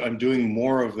realize I'm doing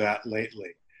more of that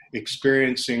lately.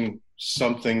 Experiencing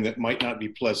something that might not be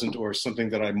pleasant or something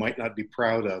that I might not be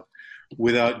proud of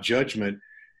without judgment.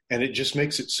 And it just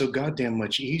makes it so goddamn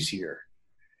much easier.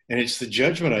 And it's the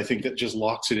judgment, I think, that just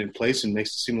locks it in place and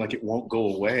makes it seem like it won't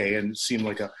go away and seem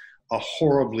like a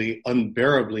horribly,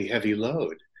 unbearably heavy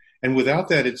load. And without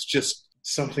that, it's just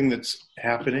something that's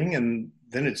happening and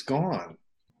then it's gone.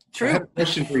 True. I have a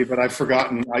question for you, but I've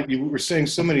forgotten. You were saying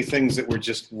so many things that were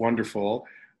just wonderful.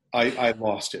 I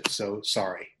lost it, so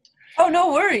sorry. Oh,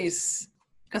 no worries.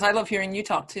 Because I love hearing you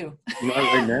talk too. Not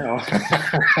right now.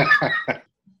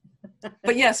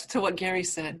 But yes, to what Gary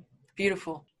said.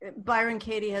 Beautiful. Byron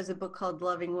Katie has a book called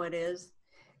Loving What Is.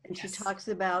 And she talks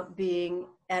about being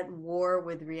at war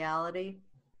with reality,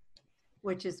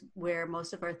 which is where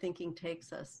most of our thinking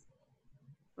takes us.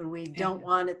 When we don't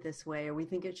want it this way, or we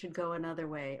think it should go another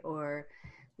way, or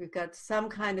we've got some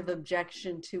kind of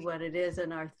objection to what it is,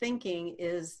 and our thinking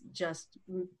is just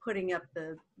putting up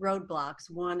the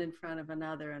roadblocks one in front of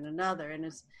another and another. And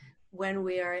it's when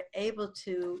we are able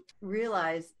to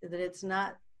realize that it's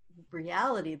not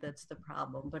reality that's the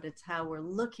problem, but it's how we're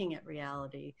looking at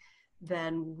reality,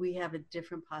 then we have a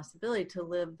different possibility to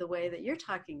live the way that you're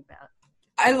talking about.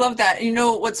 I love that. You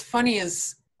know, what's funny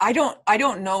is I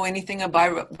don't know anything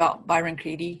about Byron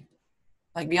Katie.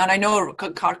 Like beyond, I know a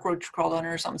cockroach crawled on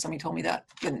her or something. Somebody told me that,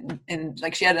 and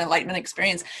like she had an enlightenment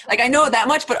experience. Like I know that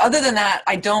much, but other than that,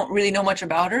 I don't really know much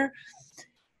about her.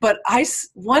 But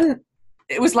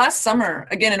it was last summer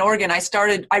again in Oregon.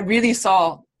 I really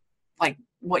saw like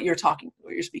what you're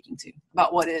speaking to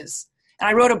about what is, and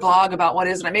I wrote a blog about what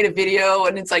is, and I made a video,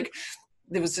 and it's like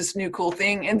there was this new cool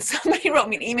thing. And somebody wrote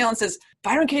me an email and says,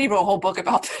 Byron Katie wrote a whole book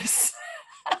about this.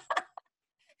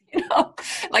 You know,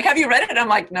 like, have you read it? I'm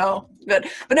like, no, but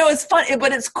no, it's fun,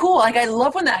 but it's cool. Like, I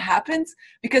love when that happens,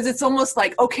 because it's almost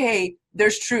like, okay,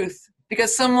 there's truth,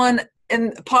 because someone,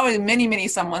 and probably many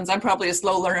someone's, I'm probably a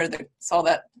slow learner that saw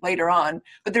that later on,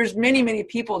 but there's many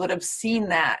people that have seen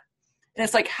that. And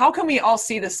it's like, how can we all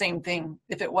see the same thing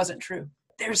if it wasn't true?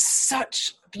 There's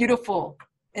such beautiful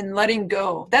in letting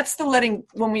go. That's the letting,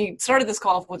 when we started this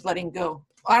call with letting go.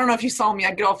 I don't know if you saw me,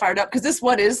 I get all fired up, because this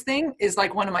what is thing is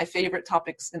like one of my favorite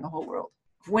topics in the whole world.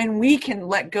 When we can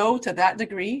let go to that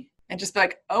degree and just be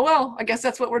like, oh, well, I guess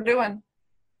that's what we're doing.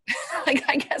 Like,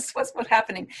 I guess what's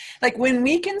happening. Like, when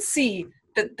we can see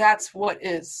that that's what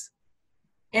is,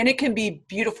 and it can be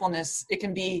beautifulness. It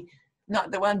can be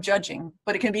not the one I'm judging,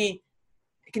 but it can be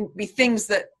things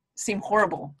that seem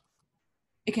horrible.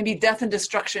 It can be death and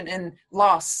destruction and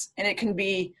loss. And it can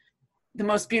be the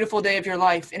most beautiful day of your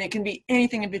life, and it can be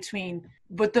anything in between.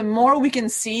 But the more we can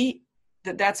see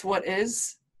that that's what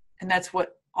is, and that's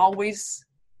what always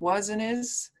was and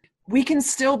is, we can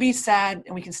still be sad,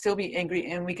 and we can still be angry,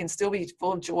 and we can still be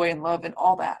full of joy and love and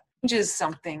all that. Which is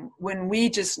something when we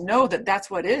just know that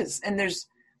that's what is. And there's,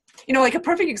 you know, like a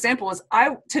perfect example is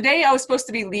today I was supposed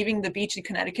to be leaving the beach in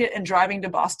Connecticut and driving to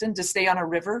Boston to stay on a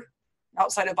river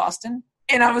outside of Boston.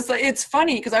 And I was like, it's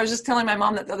funny, because I was just telling my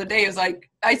mom that the other day. It was like,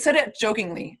 I said it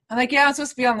jokingly. I'm like, yeah, I'm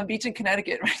supposed to be on the beach in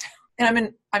Connecticut right now.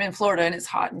 And I'm in Florida, and it's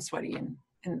hot and sweaty,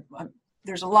 and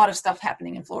there's a lot of stuff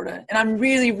happening in Florida. And I'm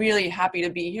really happy to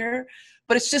be here.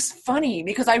 But it's just funny,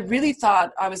 because I really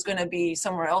thought I was going to be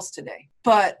somewhere else today.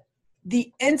 But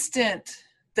the instant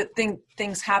that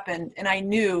things happened, and I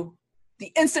knew,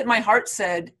 the instant my heart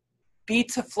said, be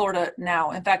to Florida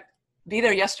now. In fact, be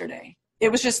there yesterday.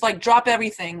 It was just like, drop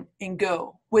everything and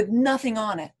go with nothing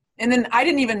on it. And then I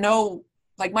didn't even know,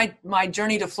 like, my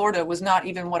journey to Florida was not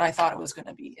even what I thought it was going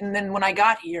to be. And then when I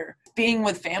got here, being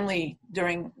with family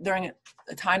during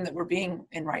the time that we're being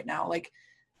in right now, like,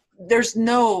 there's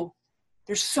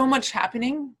so much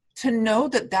happening to know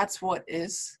that that's what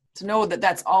is, to know that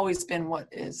that's always been what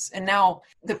is. And now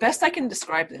the best I can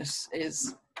describe this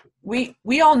is,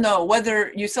 we all know,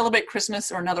 whether you celebrate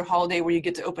Christmas or another holiday where you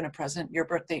get to open a present, your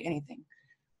birthday, anything.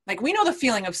 Like, we know the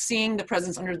feeling of seeing the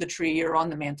presents under the tree or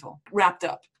on the mantle, wrapped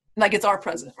up. Like, it's our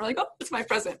present. We're like, oh, it's my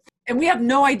present. And we have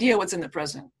no idea what's in the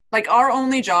present. Like, our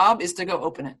only job is to go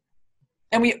open it.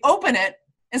 And we open it,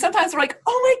 and sometimes we're like,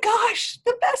 oh my gosh,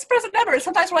 the best present ever. And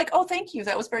sometimes we're like, oh, thank you,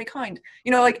 that was very kind.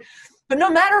 You know, like, but no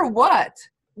matter what,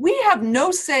 we have no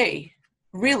say,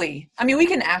 really. I mean, we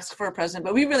can ask for a present,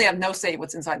 but we really have no say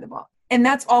what's inside the box. And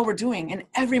that's all we're doing. And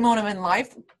every moment in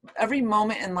life,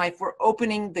 we're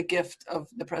opening the gift of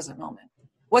the present moment.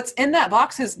 What's in that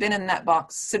box has been in that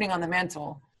box, sitting on the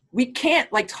mantle. We can't,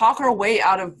 like, talk our way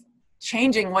out of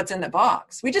changing what's in the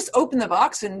box. We just open the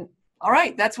box and, all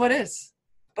right, that's what is.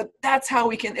 But that's how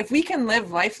we can, if we can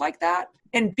live life like that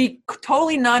and be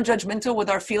totally non-judgmental with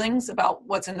our feelings about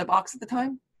what's in the box at the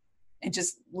time and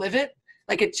just live it,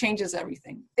 like, it changes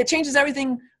everything. It changes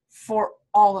everything for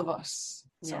all of us.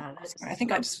 So, yeah, that's I think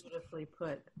so I just beautifully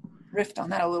put. riffed on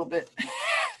that a little bit.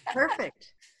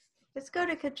 Perfect. Let's go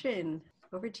to Katrin.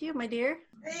 Over to you, my dear.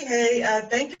 Hey,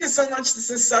 thank you so much. This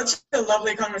is such a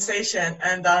lovely conversation.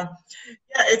 And yeah,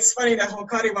 it's funny, that whole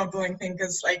Cariwampling thing,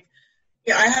 because, like,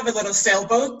 yeah, I have a little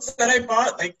sailboat that I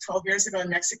bought like 12 years ago in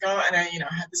Mexico. And I,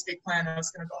 had this big plan. I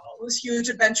was going to go on this huge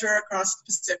adventure across the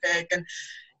Pacific. And,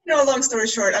 long story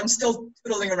short, I'm still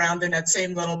twiddling around in that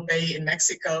same little bay in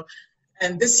Mexico.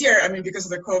 And this year, I mean, because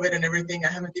of the COVID and everything, I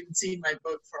haven't even seen my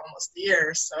boat for almost a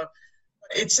year. So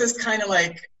it's just kind of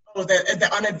like, the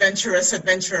unadventurous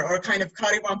adventure, or kind of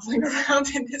Cariwampling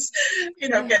around in this,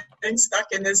 getting stuck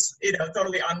in this,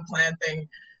 totally unplanned thing.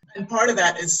 And part of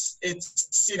that is,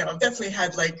 it's, definitely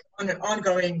had like an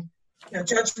ongoing,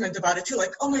 judgment about it too.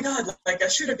 Like, oh my God, like, I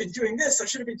should have been doing this, I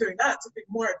should have been doing that, something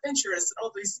more adventurous, and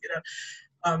all these,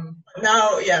 but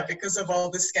now, yeah, because of all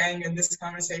this gang and this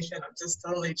conversation, I'm just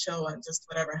totally chill, and just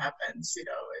whatever happens, it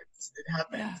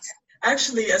happens. Yeah.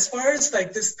 Actually, as far as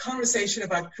like this conversation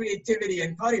about creativity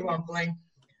and Cariwampling,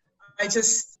 I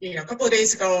just, a couple of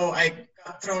days ago, I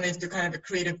got thrown into kind of a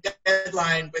creative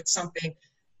deadline with something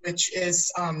which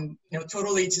is,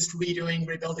 totally just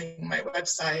rebuilding my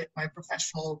website, my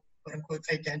professional, quote unquote,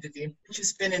 identity, which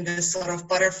has been in this sort of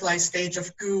butterfly stage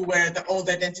of goo where the old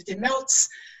identity melts.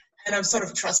 And I've sort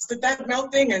of trusted that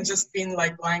melting and just been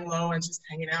like lying low and just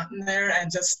hanging out in there,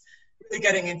 and just really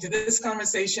getting into this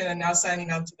conversation, and now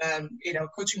signing on to the,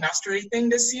 coaching mastery thing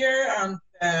this year,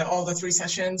 all the 3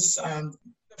 sessions. A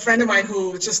friend of mine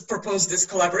who just proposed this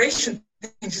collaboration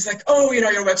thing, she's like, oh,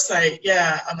 your website.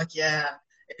 Yeah. I'm like, yeah.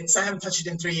 I haven't touched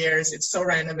it in 3 years. It's so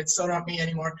random. It's so not me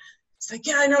anymore. It's like,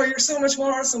 yeah, I know, you're so much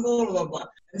more awesome, blah, blah, blah, blah.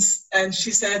 And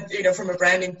she said, from a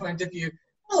branding point of view,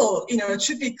 well, it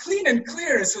should be clean and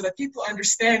clear so that people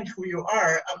understand who you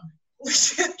are.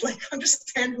 Like,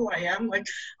 understand who I am? Like,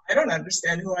 I don't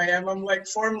understand who I am. I'm like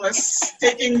formless,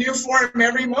 taking new form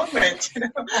every moment,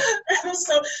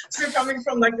 So coming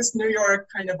from like this New York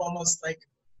kind of almost like,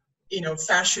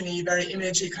 fashiony, very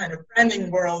imagey kind of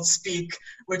branding world speak,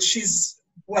 which she's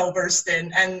well versed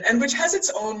in, and which has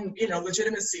its own,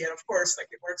 legitimacy, and of course, like,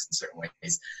 it works in certain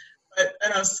ways.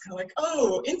 And I was kind of like,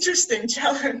 oh, interesting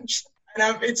challenge. And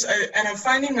I'm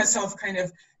finding myself kind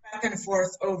of back and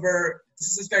forth over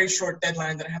this very short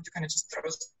deadline that I have to kind of just throw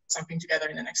something together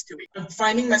in the next 2 weeks. I'm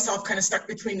finding myself kind of stuck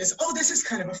between this, this is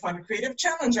kind of a fun creative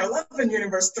challenge. I love when the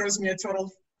universe throws me a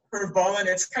total curveball, and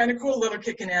it's kind of cool, little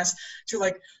kick in ass, to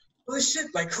like, holy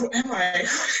shit, like, who am I?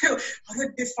 How do I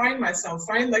define myself?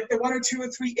 Find like the 1 or 2 or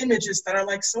 3 images that are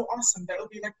like so awesome that'll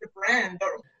be like the brand.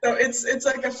 So it's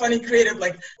like a funny creative,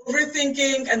 like,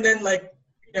 overthinking, and then like,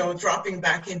 dropping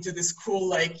back into this cool,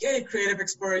 like, creative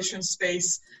exploration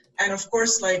space. And of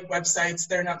course, like, websites,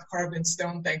 they're not carved in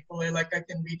stone, thankfully. Like, I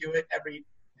can redo it every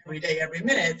day, every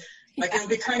minute. Like, it would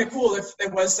be kind of cool if there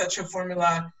was such a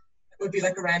formula. It would be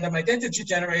like a random identity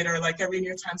generator. Like, every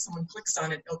new time someone clicks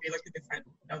on it, it'll be like a different,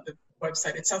 the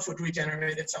website itself would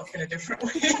regenerate itself in a different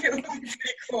way. It would be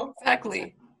pretty cool.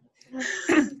 Exactly.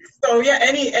 So yeah,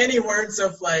 any words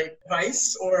of like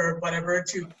advice or whatever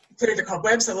to clear the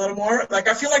cobwebs a little more? Like,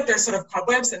 I feel like there's sort of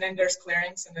cobwebs, and then there's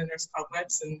clearings, and then there's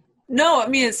cobwebs. And no, I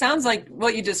mean, it sounds like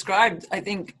what you described. I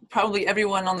think probably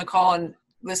everyone on the call and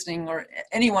listening, or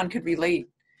anyone, could relate.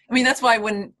 I mean, that's why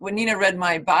when Nina read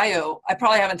my bio, I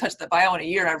probably haven't touched the bio in a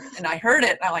year, and I heard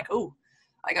it, and I'm like, oh,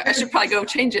 I should probably go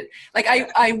change it. Like,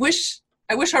 I wish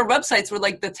our websites were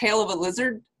like the tail of a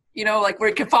lizard, like where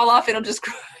it can fall off, it'll just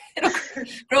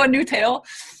grow a new tail.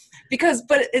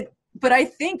 But I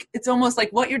think it's almost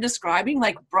like what you're describing,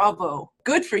 like, bravo,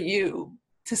 good for you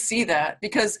to see that.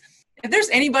 Because if there's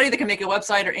anybody that can make a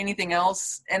website or anything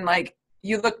else, and like,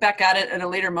 you look back at it at a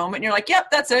later moment and you're like, yep,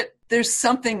 that's it. There's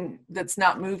something that's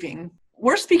not moving.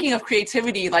 We're speaking of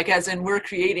creativity, like, as in we're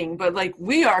creating, but like,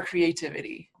 we are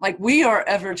creativity. Like, we are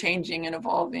ever changing and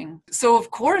evolving. So of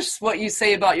course, what you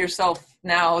say about yourself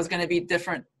now is going to be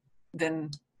different than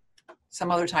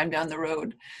some other time down the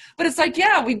road. But it's like,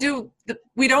 yeah,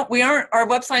 our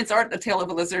websites aren't the tail of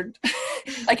a lizard.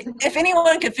 Like, if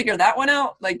anyone could figure that one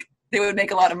out, like, they would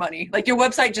make a lot of money. Like, your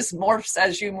website just morphs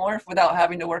as you morph without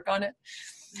having to work on it.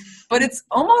 But it's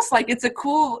almost like it's a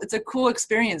cool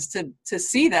experience to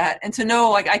see that, and to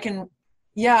know, like, I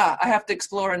have to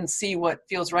explore and see what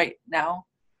feels right now.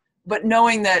 But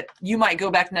knowing that you might go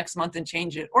back next month and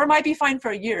change it, or it might be fine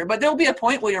for a year, but there'll be a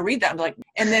point where you'll read that and be like,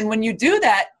 and then when you do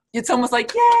that, it's almost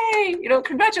like, yay,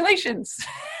 congratulations.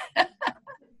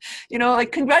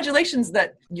 Like, congratulations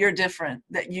that you're different,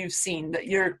 that you've seen, that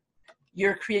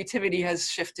your creativity has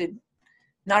shifted,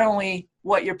 not only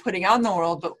what you're putting out in the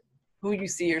world, but who you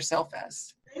see yourself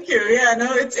as. Thank you. Yeah,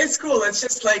 no, it's cool. It's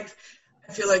just like,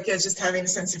 I feel like just having a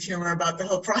sense of humor about the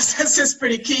whole process is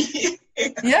pretty key.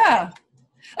 Yeah.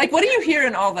 Like, what do you hear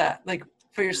in all that, like,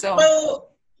 for yourself? Well,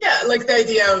 yeah, like the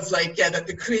idea of like, that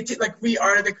the like, we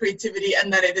are the creativity,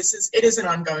 and that it is an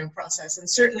ongoing process. And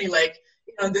certainly, like,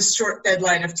 this short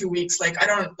deadline of 2 weeks, like, I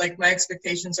don't, like, my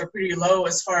expectations are pretty low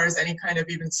as far as any kind of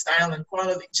even style and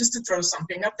quality, just to throw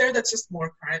something up there that's just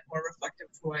more current, more reflective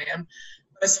of who I am.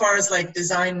 But as far as like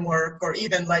design work, or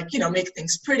even like, make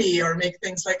things pretty, or make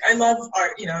things like, I love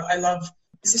art, I love,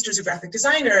 my sister's a graphic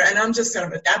designer, and I'm just kind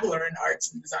of a dabbler in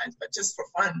arts and designs, but just for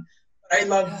fun. I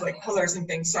love like colors and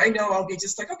things. So I know I'll be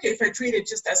just like, okay, if I treat it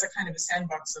just as a kind of a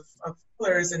sandbox of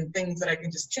colors and things that I can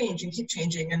just change and keep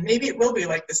changing. And maybe it will be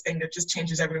like this thing that just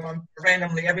changes every month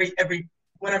randomly, every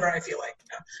whenever I feel like.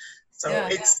 So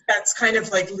that's kind of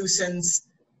like loosens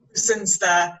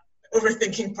the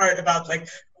overthinking part about like,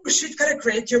 you've got to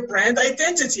create your brand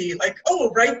identity. Like,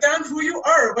 write down who you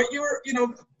are, what your,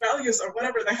 values or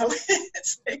whatever the hell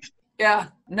it's like. Yeah,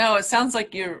 no, it sounds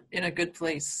like you're in a good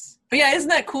place. But yeah, isn't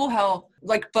that cool how,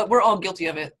 like, but we're all guilty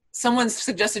of it. Someone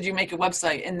suggested you make a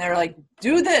website and they're like,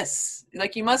 do this.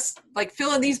 Like, you must, like,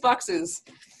 fill in these boxes.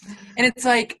 And it's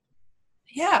like,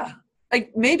 yeah,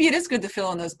 like, maybe it is good to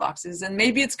fill in those boxes. And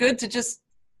maybe it's good to just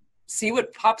see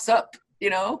what pops up,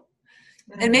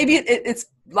 Mm-hmm. And maybe it's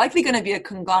likely going to be a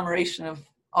conglomeration of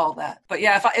all that. But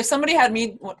yeah, if somebody had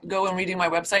me go and redo my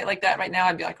website like that right now,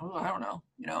 I'd be like, I don't know,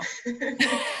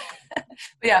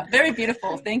 But yeah, very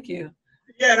beautiful. Thank you.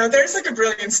 Yeah, no, there's like a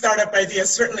brilliant startup idea,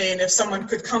 certainly. And if someone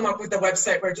could come up with a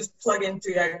website where just plug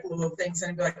into little things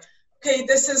and be like, hey,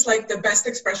 this is like the best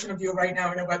expression of you right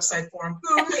now in a website form.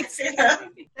 Yeah.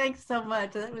 Thanks so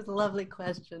much. That was a lovely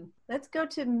question. Let's go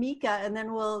to Mika, and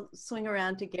then we'll swing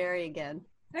around to Gary again.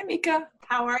 Hi, Mika.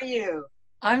 How are you?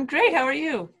 I'm great. How are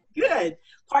you? Good.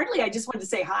 Partly I just wanted to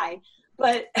say hi,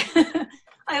 but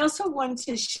I also wanted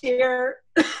to share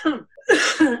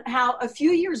how a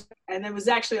few years, and it was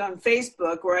actually on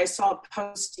Facebook where I saw a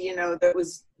post,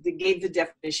 that gave the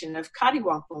definition of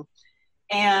Kariwampum.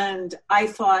 And I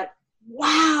thought,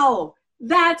 wow,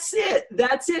 that's it,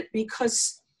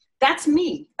 because that's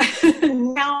me.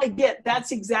 Now I get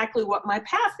that's exactly what my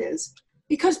path is.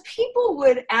 Because people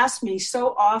would ask me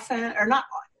so often, or not,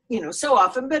 so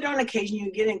often, but on occasion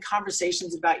you get in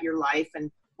conversations about your life and,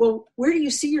 well, where do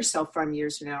you see yourself from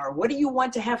years from now? Or what do you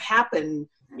want to have happen,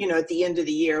 at the end of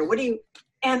the year?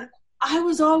 And I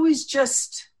was always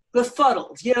just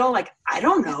befuddled, I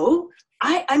don't know.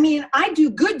 I mean, I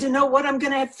do good to know what I'm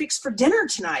going to have fixed for dinner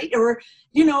tonight, or,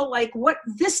 what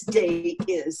this day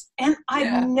is. And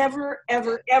I've never,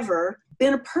 ever, ever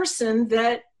been a person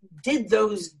that did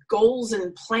those goals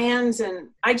and plans, and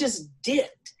I just did.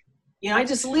 I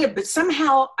just lived. But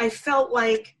somehow I felt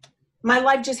like my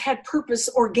life just had purpose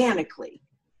organically.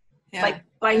 Yeah. Like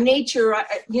by nature,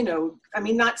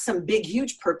 not some big,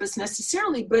 huge purpose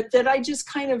necessarily, but that I just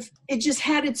it just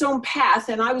had its own path,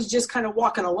 and I was just kind of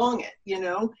walking along it,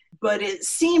 But it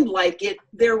seemed like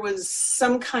there was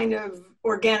some kind of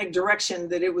organic direction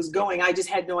that it was going. I just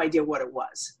had no idea what it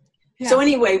was. Yeah. So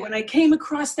anyway, when I came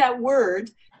across that word,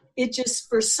 it just,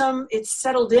 it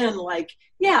settled in like,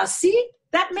 yeah, see,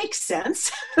 that makes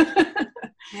sense.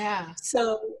 Yeah.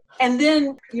 So, and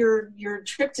then your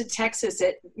trip to Texas,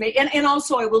 and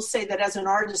also I will say that as an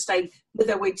artist, I live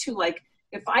that way too. Like,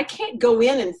 if I can't go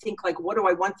in and think like, what do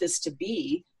I want this to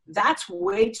be? That's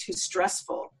way too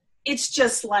stressful. It's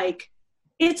just like,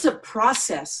 it's a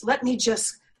process. Let me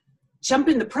just jump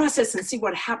in the process and see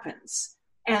what happens.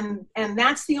 And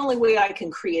that's the only way I can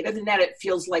create. Other than that, it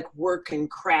feels like work and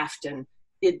craft, and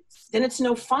then it's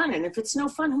no fun. And if it's no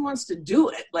fun, who wants to do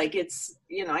it? Like, it's,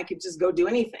 I could just go do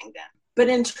anything then. But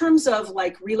in terms of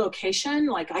like relocation,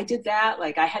 like I did that.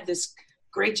 Like I had this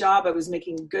great job. I was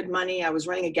making good money. I was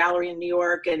running a gallery in New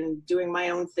York and doing my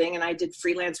own thing. And I did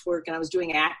freelance work, and I was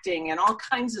doing acting and all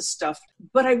kinds of stuff.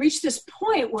 But I reached this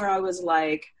point where I was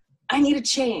like, I need a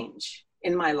change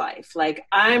in my life. Like,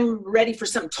 I'm ready for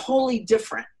something totally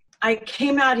different. I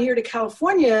came out here to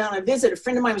California on a visit. A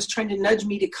friend of mine was trying to nudge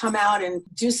me to come out and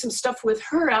do some stuff with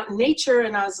her out in nature.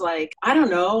 And I was like, I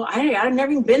don't know. I've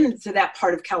never even been to that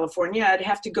part of California. I'd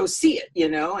have to go see it,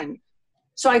 And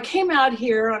so I came out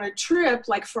here on a trip,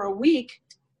 like for a week,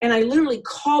 and I literally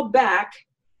called back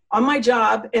on my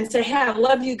job and said, hey, I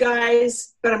love you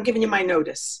guys, but I'm giving you my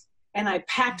notice. And I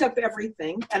packed up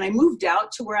everything, and I moved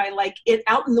out to where I like it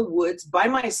out in the woods by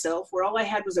myself, where all I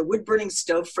had was a wood burning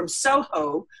stove from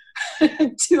Soho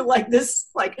to like this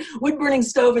like wood burning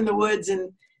stove in the woods.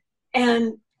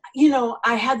 And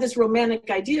I had this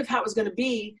romantic idea of how it was going to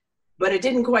be, but it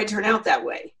didn't quite turn out that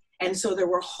way. And so there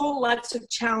were whole lots of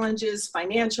challenges,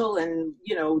 financial, and,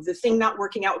 the thing not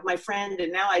working out with my friend.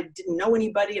 And now I didn't know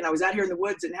anybody, and I was out here in the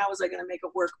woods, and how was I going to make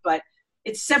it work? But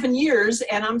it's 7 years,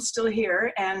 and I'm still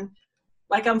here. And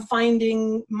like, I'm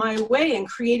finding my way and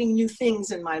creating new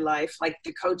things in my life, like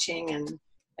the coaching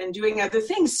and doing other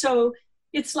things. So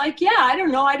it's like, yeah, I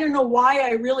don't know why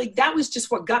that was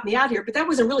just what got me out here, but that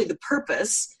wasn't really the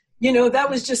purpose. That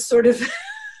was just sort of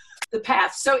the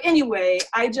path. So anyway,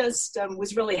 I just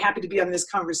was really happy to be on this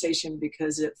conversation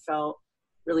because it felt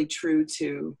really true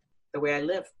to the way I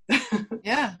live.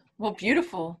 Yeah. Well,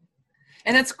 beautiful.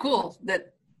 And it's cool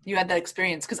that you had that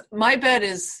experience, because my bet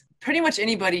is pretty much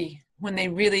anybody, when they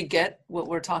really get what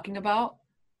we're talking about,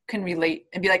 can relate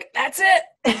and be like, that's it,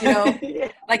 yeah.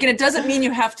 Like, and it doesn't mean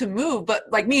you have to move, but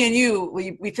like me and you,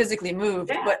 we physically moved.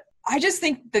 Yeah. But I just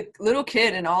think the little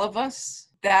kid in all of us,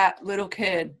 that little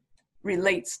kid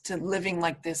relates to living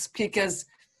like this, because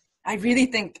I really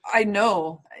think I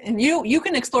know, and you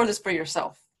can explore this for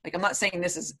yourself. Like, I'm not saying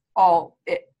this is all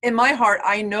it. In my heart,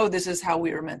 I know this is how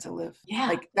we were meant to live. Yeah.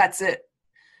 Like, that's it.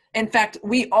 In fact,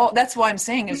 that's why I'm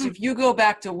saying is, if you go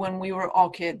back to when we were all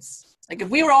kids, like if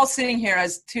we were all sitting here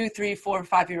as 2, 3, 4,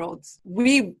 5-year-olds,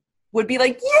 we would be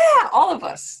like, yeah, all of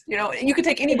us, you could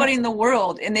take anybody in the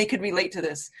world and they could relate to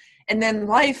this. And then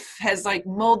life has like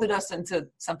molded us into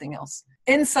something else.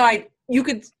 Inside, you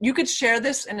could share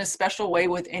this in a special way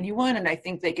with anyone. And I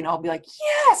think they can all be like,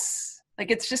 yes, like,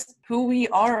 it's just who we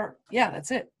are. Yeah,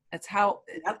 that's it. That's how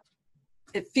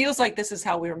it feels like this is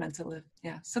how we were meant to live.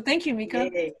 Yeah. So thank you, Mika.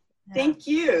 Yay. Yeah. Thank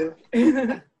you.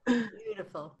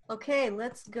 Beautiful. Okay,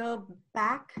 let's go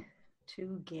back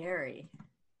to Gary.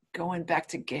 going back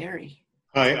to Gary.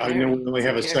 I know we only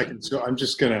have a second, so I'm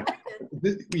just going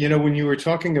to, when you were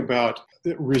talking about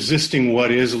resisting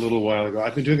what is a little while ago,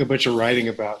 I've been doing a bunch of writing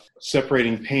about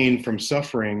separating pain from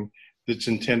suffering that's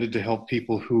intended to help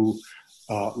people who,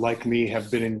 like me,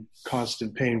 have been in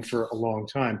constant pain for a long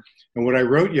time. And what I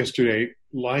wrote yesterday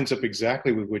lines up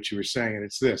exactly with what you were saying, and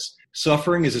it's this.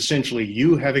 Suffering is essentially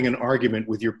you having an argument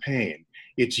with your pain.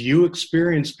 It's you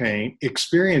experiencing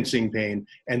pain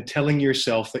and telling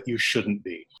yourself that you shouldn't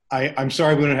be. I'm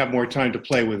sorry we don't have more time to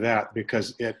play with that,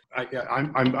 because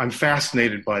I'm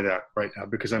fascinated by that right now,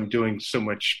 because I'm doing so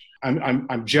much.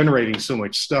 I'm generating so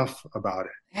much stuff about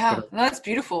it. Yeah, that's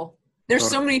beautiful. There's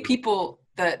so many people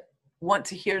that want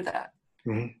to hear that.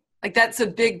 Mm-hmm. Like that's a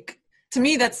big, to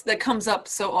me, that comes up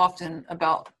so often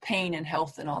about pain and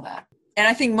health and all that. And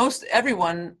I think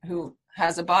everyone who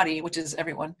has a body, which is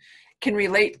everyone, can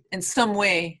relate in some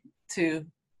way to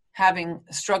having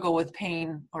a struggle with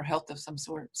pain or health of some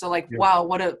sort. So wow,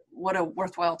 what a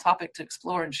worthwhile topic to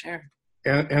explore and share.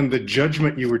 And the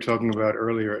judgment you were talking about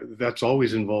earlier, that's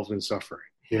always involved in suffering.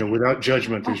 Without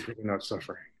judgment, there's really not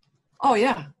suffering. Oh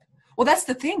yeah. Well, that's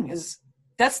the thing,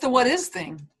 that's the what is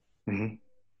thing. Mm-hmm.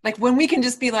 Like when we can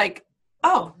just be like,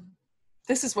 oh,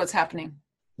 this is what's happening,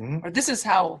 mm-hmm. or this is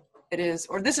how it is,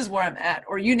 or this is where I'm at,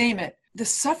 or you name it. The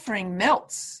suffering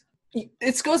melts.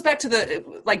 It goes back to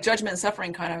the judgment and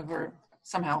suffering kind of or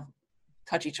somehow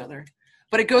touch each other.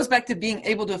 But it goes back to being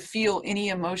able to feel any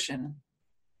emotion,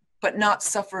 but not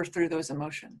suffer through those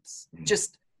emotions. Mm-hmm.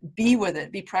 Just be with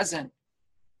it, be present.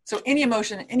 So any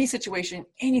emotion, any situation,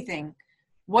 anything,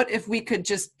 what if we could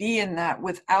just be in that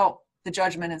without the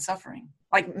judgment and suffering?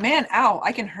 Like, man, ow,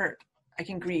 I can hurt, I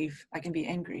can grieve, I can be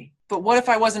angry. But what if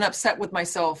I wasn't upset with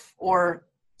myself or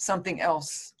something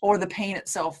else or the pain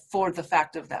itself for the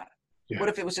fact of that? Yeah. What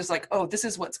if it was just like, oh, this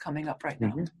is what's coming up right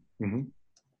now? Mm-hmm. Mm-hmm.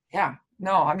 Yeah.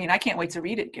 No, I mean, I can't wait to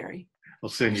read it, Gary. I'll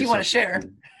send you. If you want to share.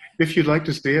 If you'd like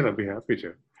to see it, I'd be happy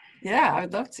to. Yeah,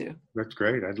 I'd love to. That's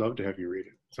great. I'd love to have you read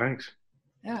it. Thanks.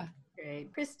 Yeah.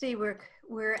 Great. Christy, we're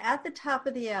at the top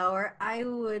of the hour. I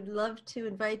would love to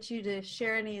invite you to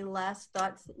share any last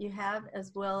thoughts that you have,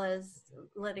 as well as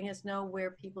letting us know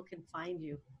where people can find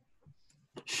you.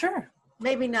 Sure.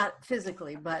 Maybe not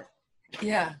physically, but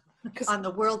yeah, on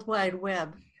the World Wide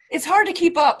Web. It's hard to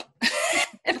keep up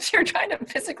if you're trying to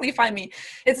physically find me.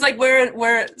 It's like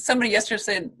where somebody yesterday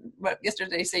said,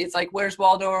 it's like, where's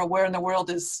Waldo, or where in the world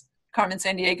is Carmen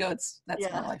Sandiego?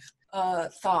 That's my life.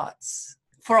 Thoughts.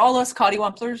 For all us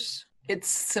Cottywomplers, it's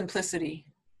simplicity.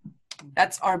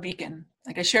 That's our beacon.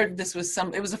 Like I shared this with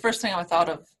it was the first time I thought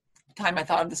of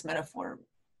this metaphor,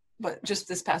 but just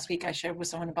this past week I shared with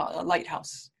someone about a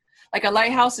lighthouse. Like a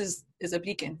lighthouse is a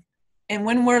beacon. And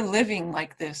when we're living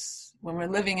like this, when we're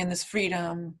living in this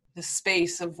freedom, the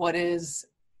space of what is,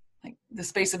 like the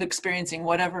space of experiencing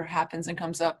whatever happens and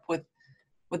comes up with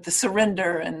the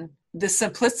surrender, and the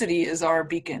simplicity is our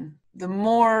beacon. The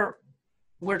more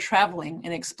we're traveling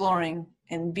and exploring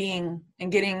and being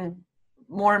and getting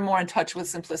more and more in touch with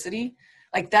simplicity,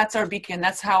 like that's our beacon.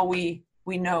 That's how we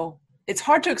know. It's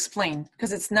hard to explain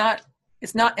because it's not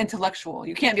intellectual.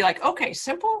 You can't be like, okay,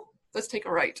 simple, let's take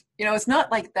a right. It's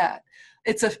not like that.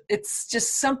 It's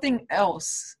just something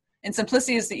else. And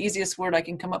simplicity is the easiest word I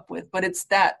can come up with, but it's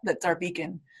that's our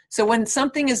beacon. So when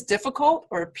something is difficult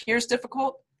or appears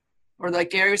difficult, or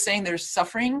like Gary was saying, there's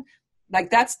suffering,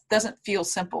 like that doesn't feel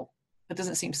simple. It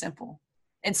doesn't seem simple.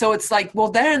 And so it's like, well,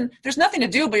 then there's nothing to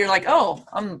do, but you're like, oh,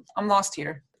 I'm lost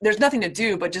here. There's nothing to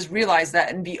do, but just realize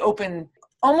that and be open.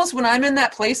 Almost when I'm in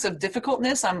that place of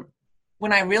difficultness,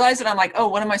 when I realize it, I'm like, oh,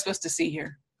 what am I supposed to see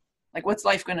here? Like, what's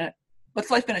life gonna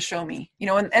show me?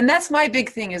 And that's my big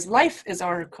thing, is life is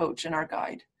our coach and our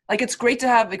guide. Like, it's great to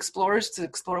have explorers to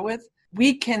explore with.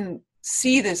 We can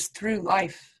see this through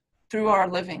life, through our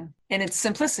living, and it's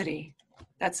simplicity.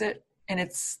 That's it. And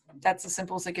that's as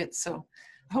simple as it gets. So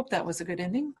I hope that was a good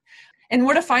ending. And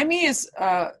where to find me is,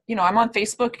 I'm on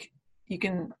Facebook. You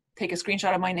can take a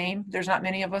screenshot of my name. There's not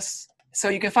many of us. So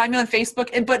you can find me on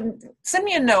Facebook, but send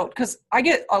me a note, because I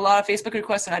get a lot of Facebook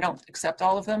requests and I don't accept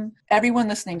all of them. Everyone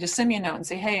listening, just send me a note and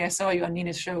say, hey, I saw you on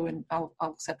Nina's show, and I'll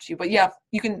accept you. But yeah,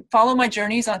 you can follow my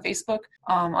journeys on Facebook,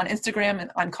 on Instagram,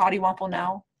 and on Cottywomple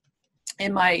now.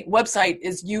 And my website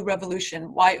is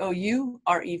YouRevolution,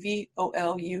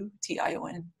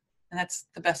 YOUREVOLUTION. And that's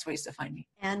the best ways to find me.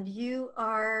 And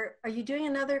are you doing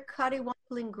another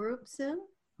Cottywompling group soon?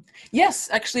 Yes,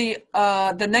 actually,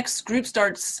 the next group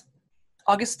starts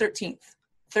August 13th,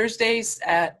 Thursdays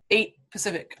at 8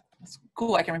 Pacific. It's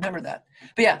cool, I can remember that.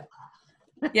 But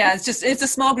yeah, it's a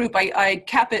small group. I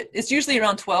cap it. It's usually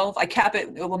around 12. I cap it.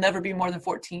 It will never be more than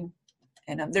 14.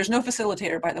 And there's no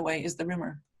facilitator, by the way, is the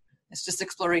rumor. It's just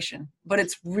exploration, but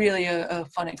it's really a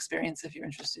fun experience if you're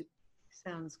interested.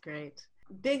 Sounds great.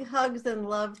 Big hugs and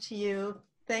love to you.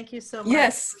 Thank you so much.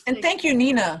 Yes, and thank you,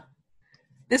 Nina.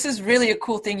 This is really a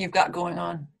cool thing you've got going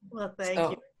on. Well, thank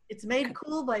you. It's made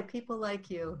cool by people like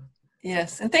you.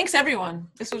 Yes, and thanks everyone.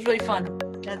 This was really fun.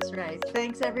 That's right.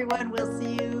 Thanks everyone. We'll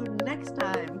see you next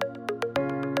time.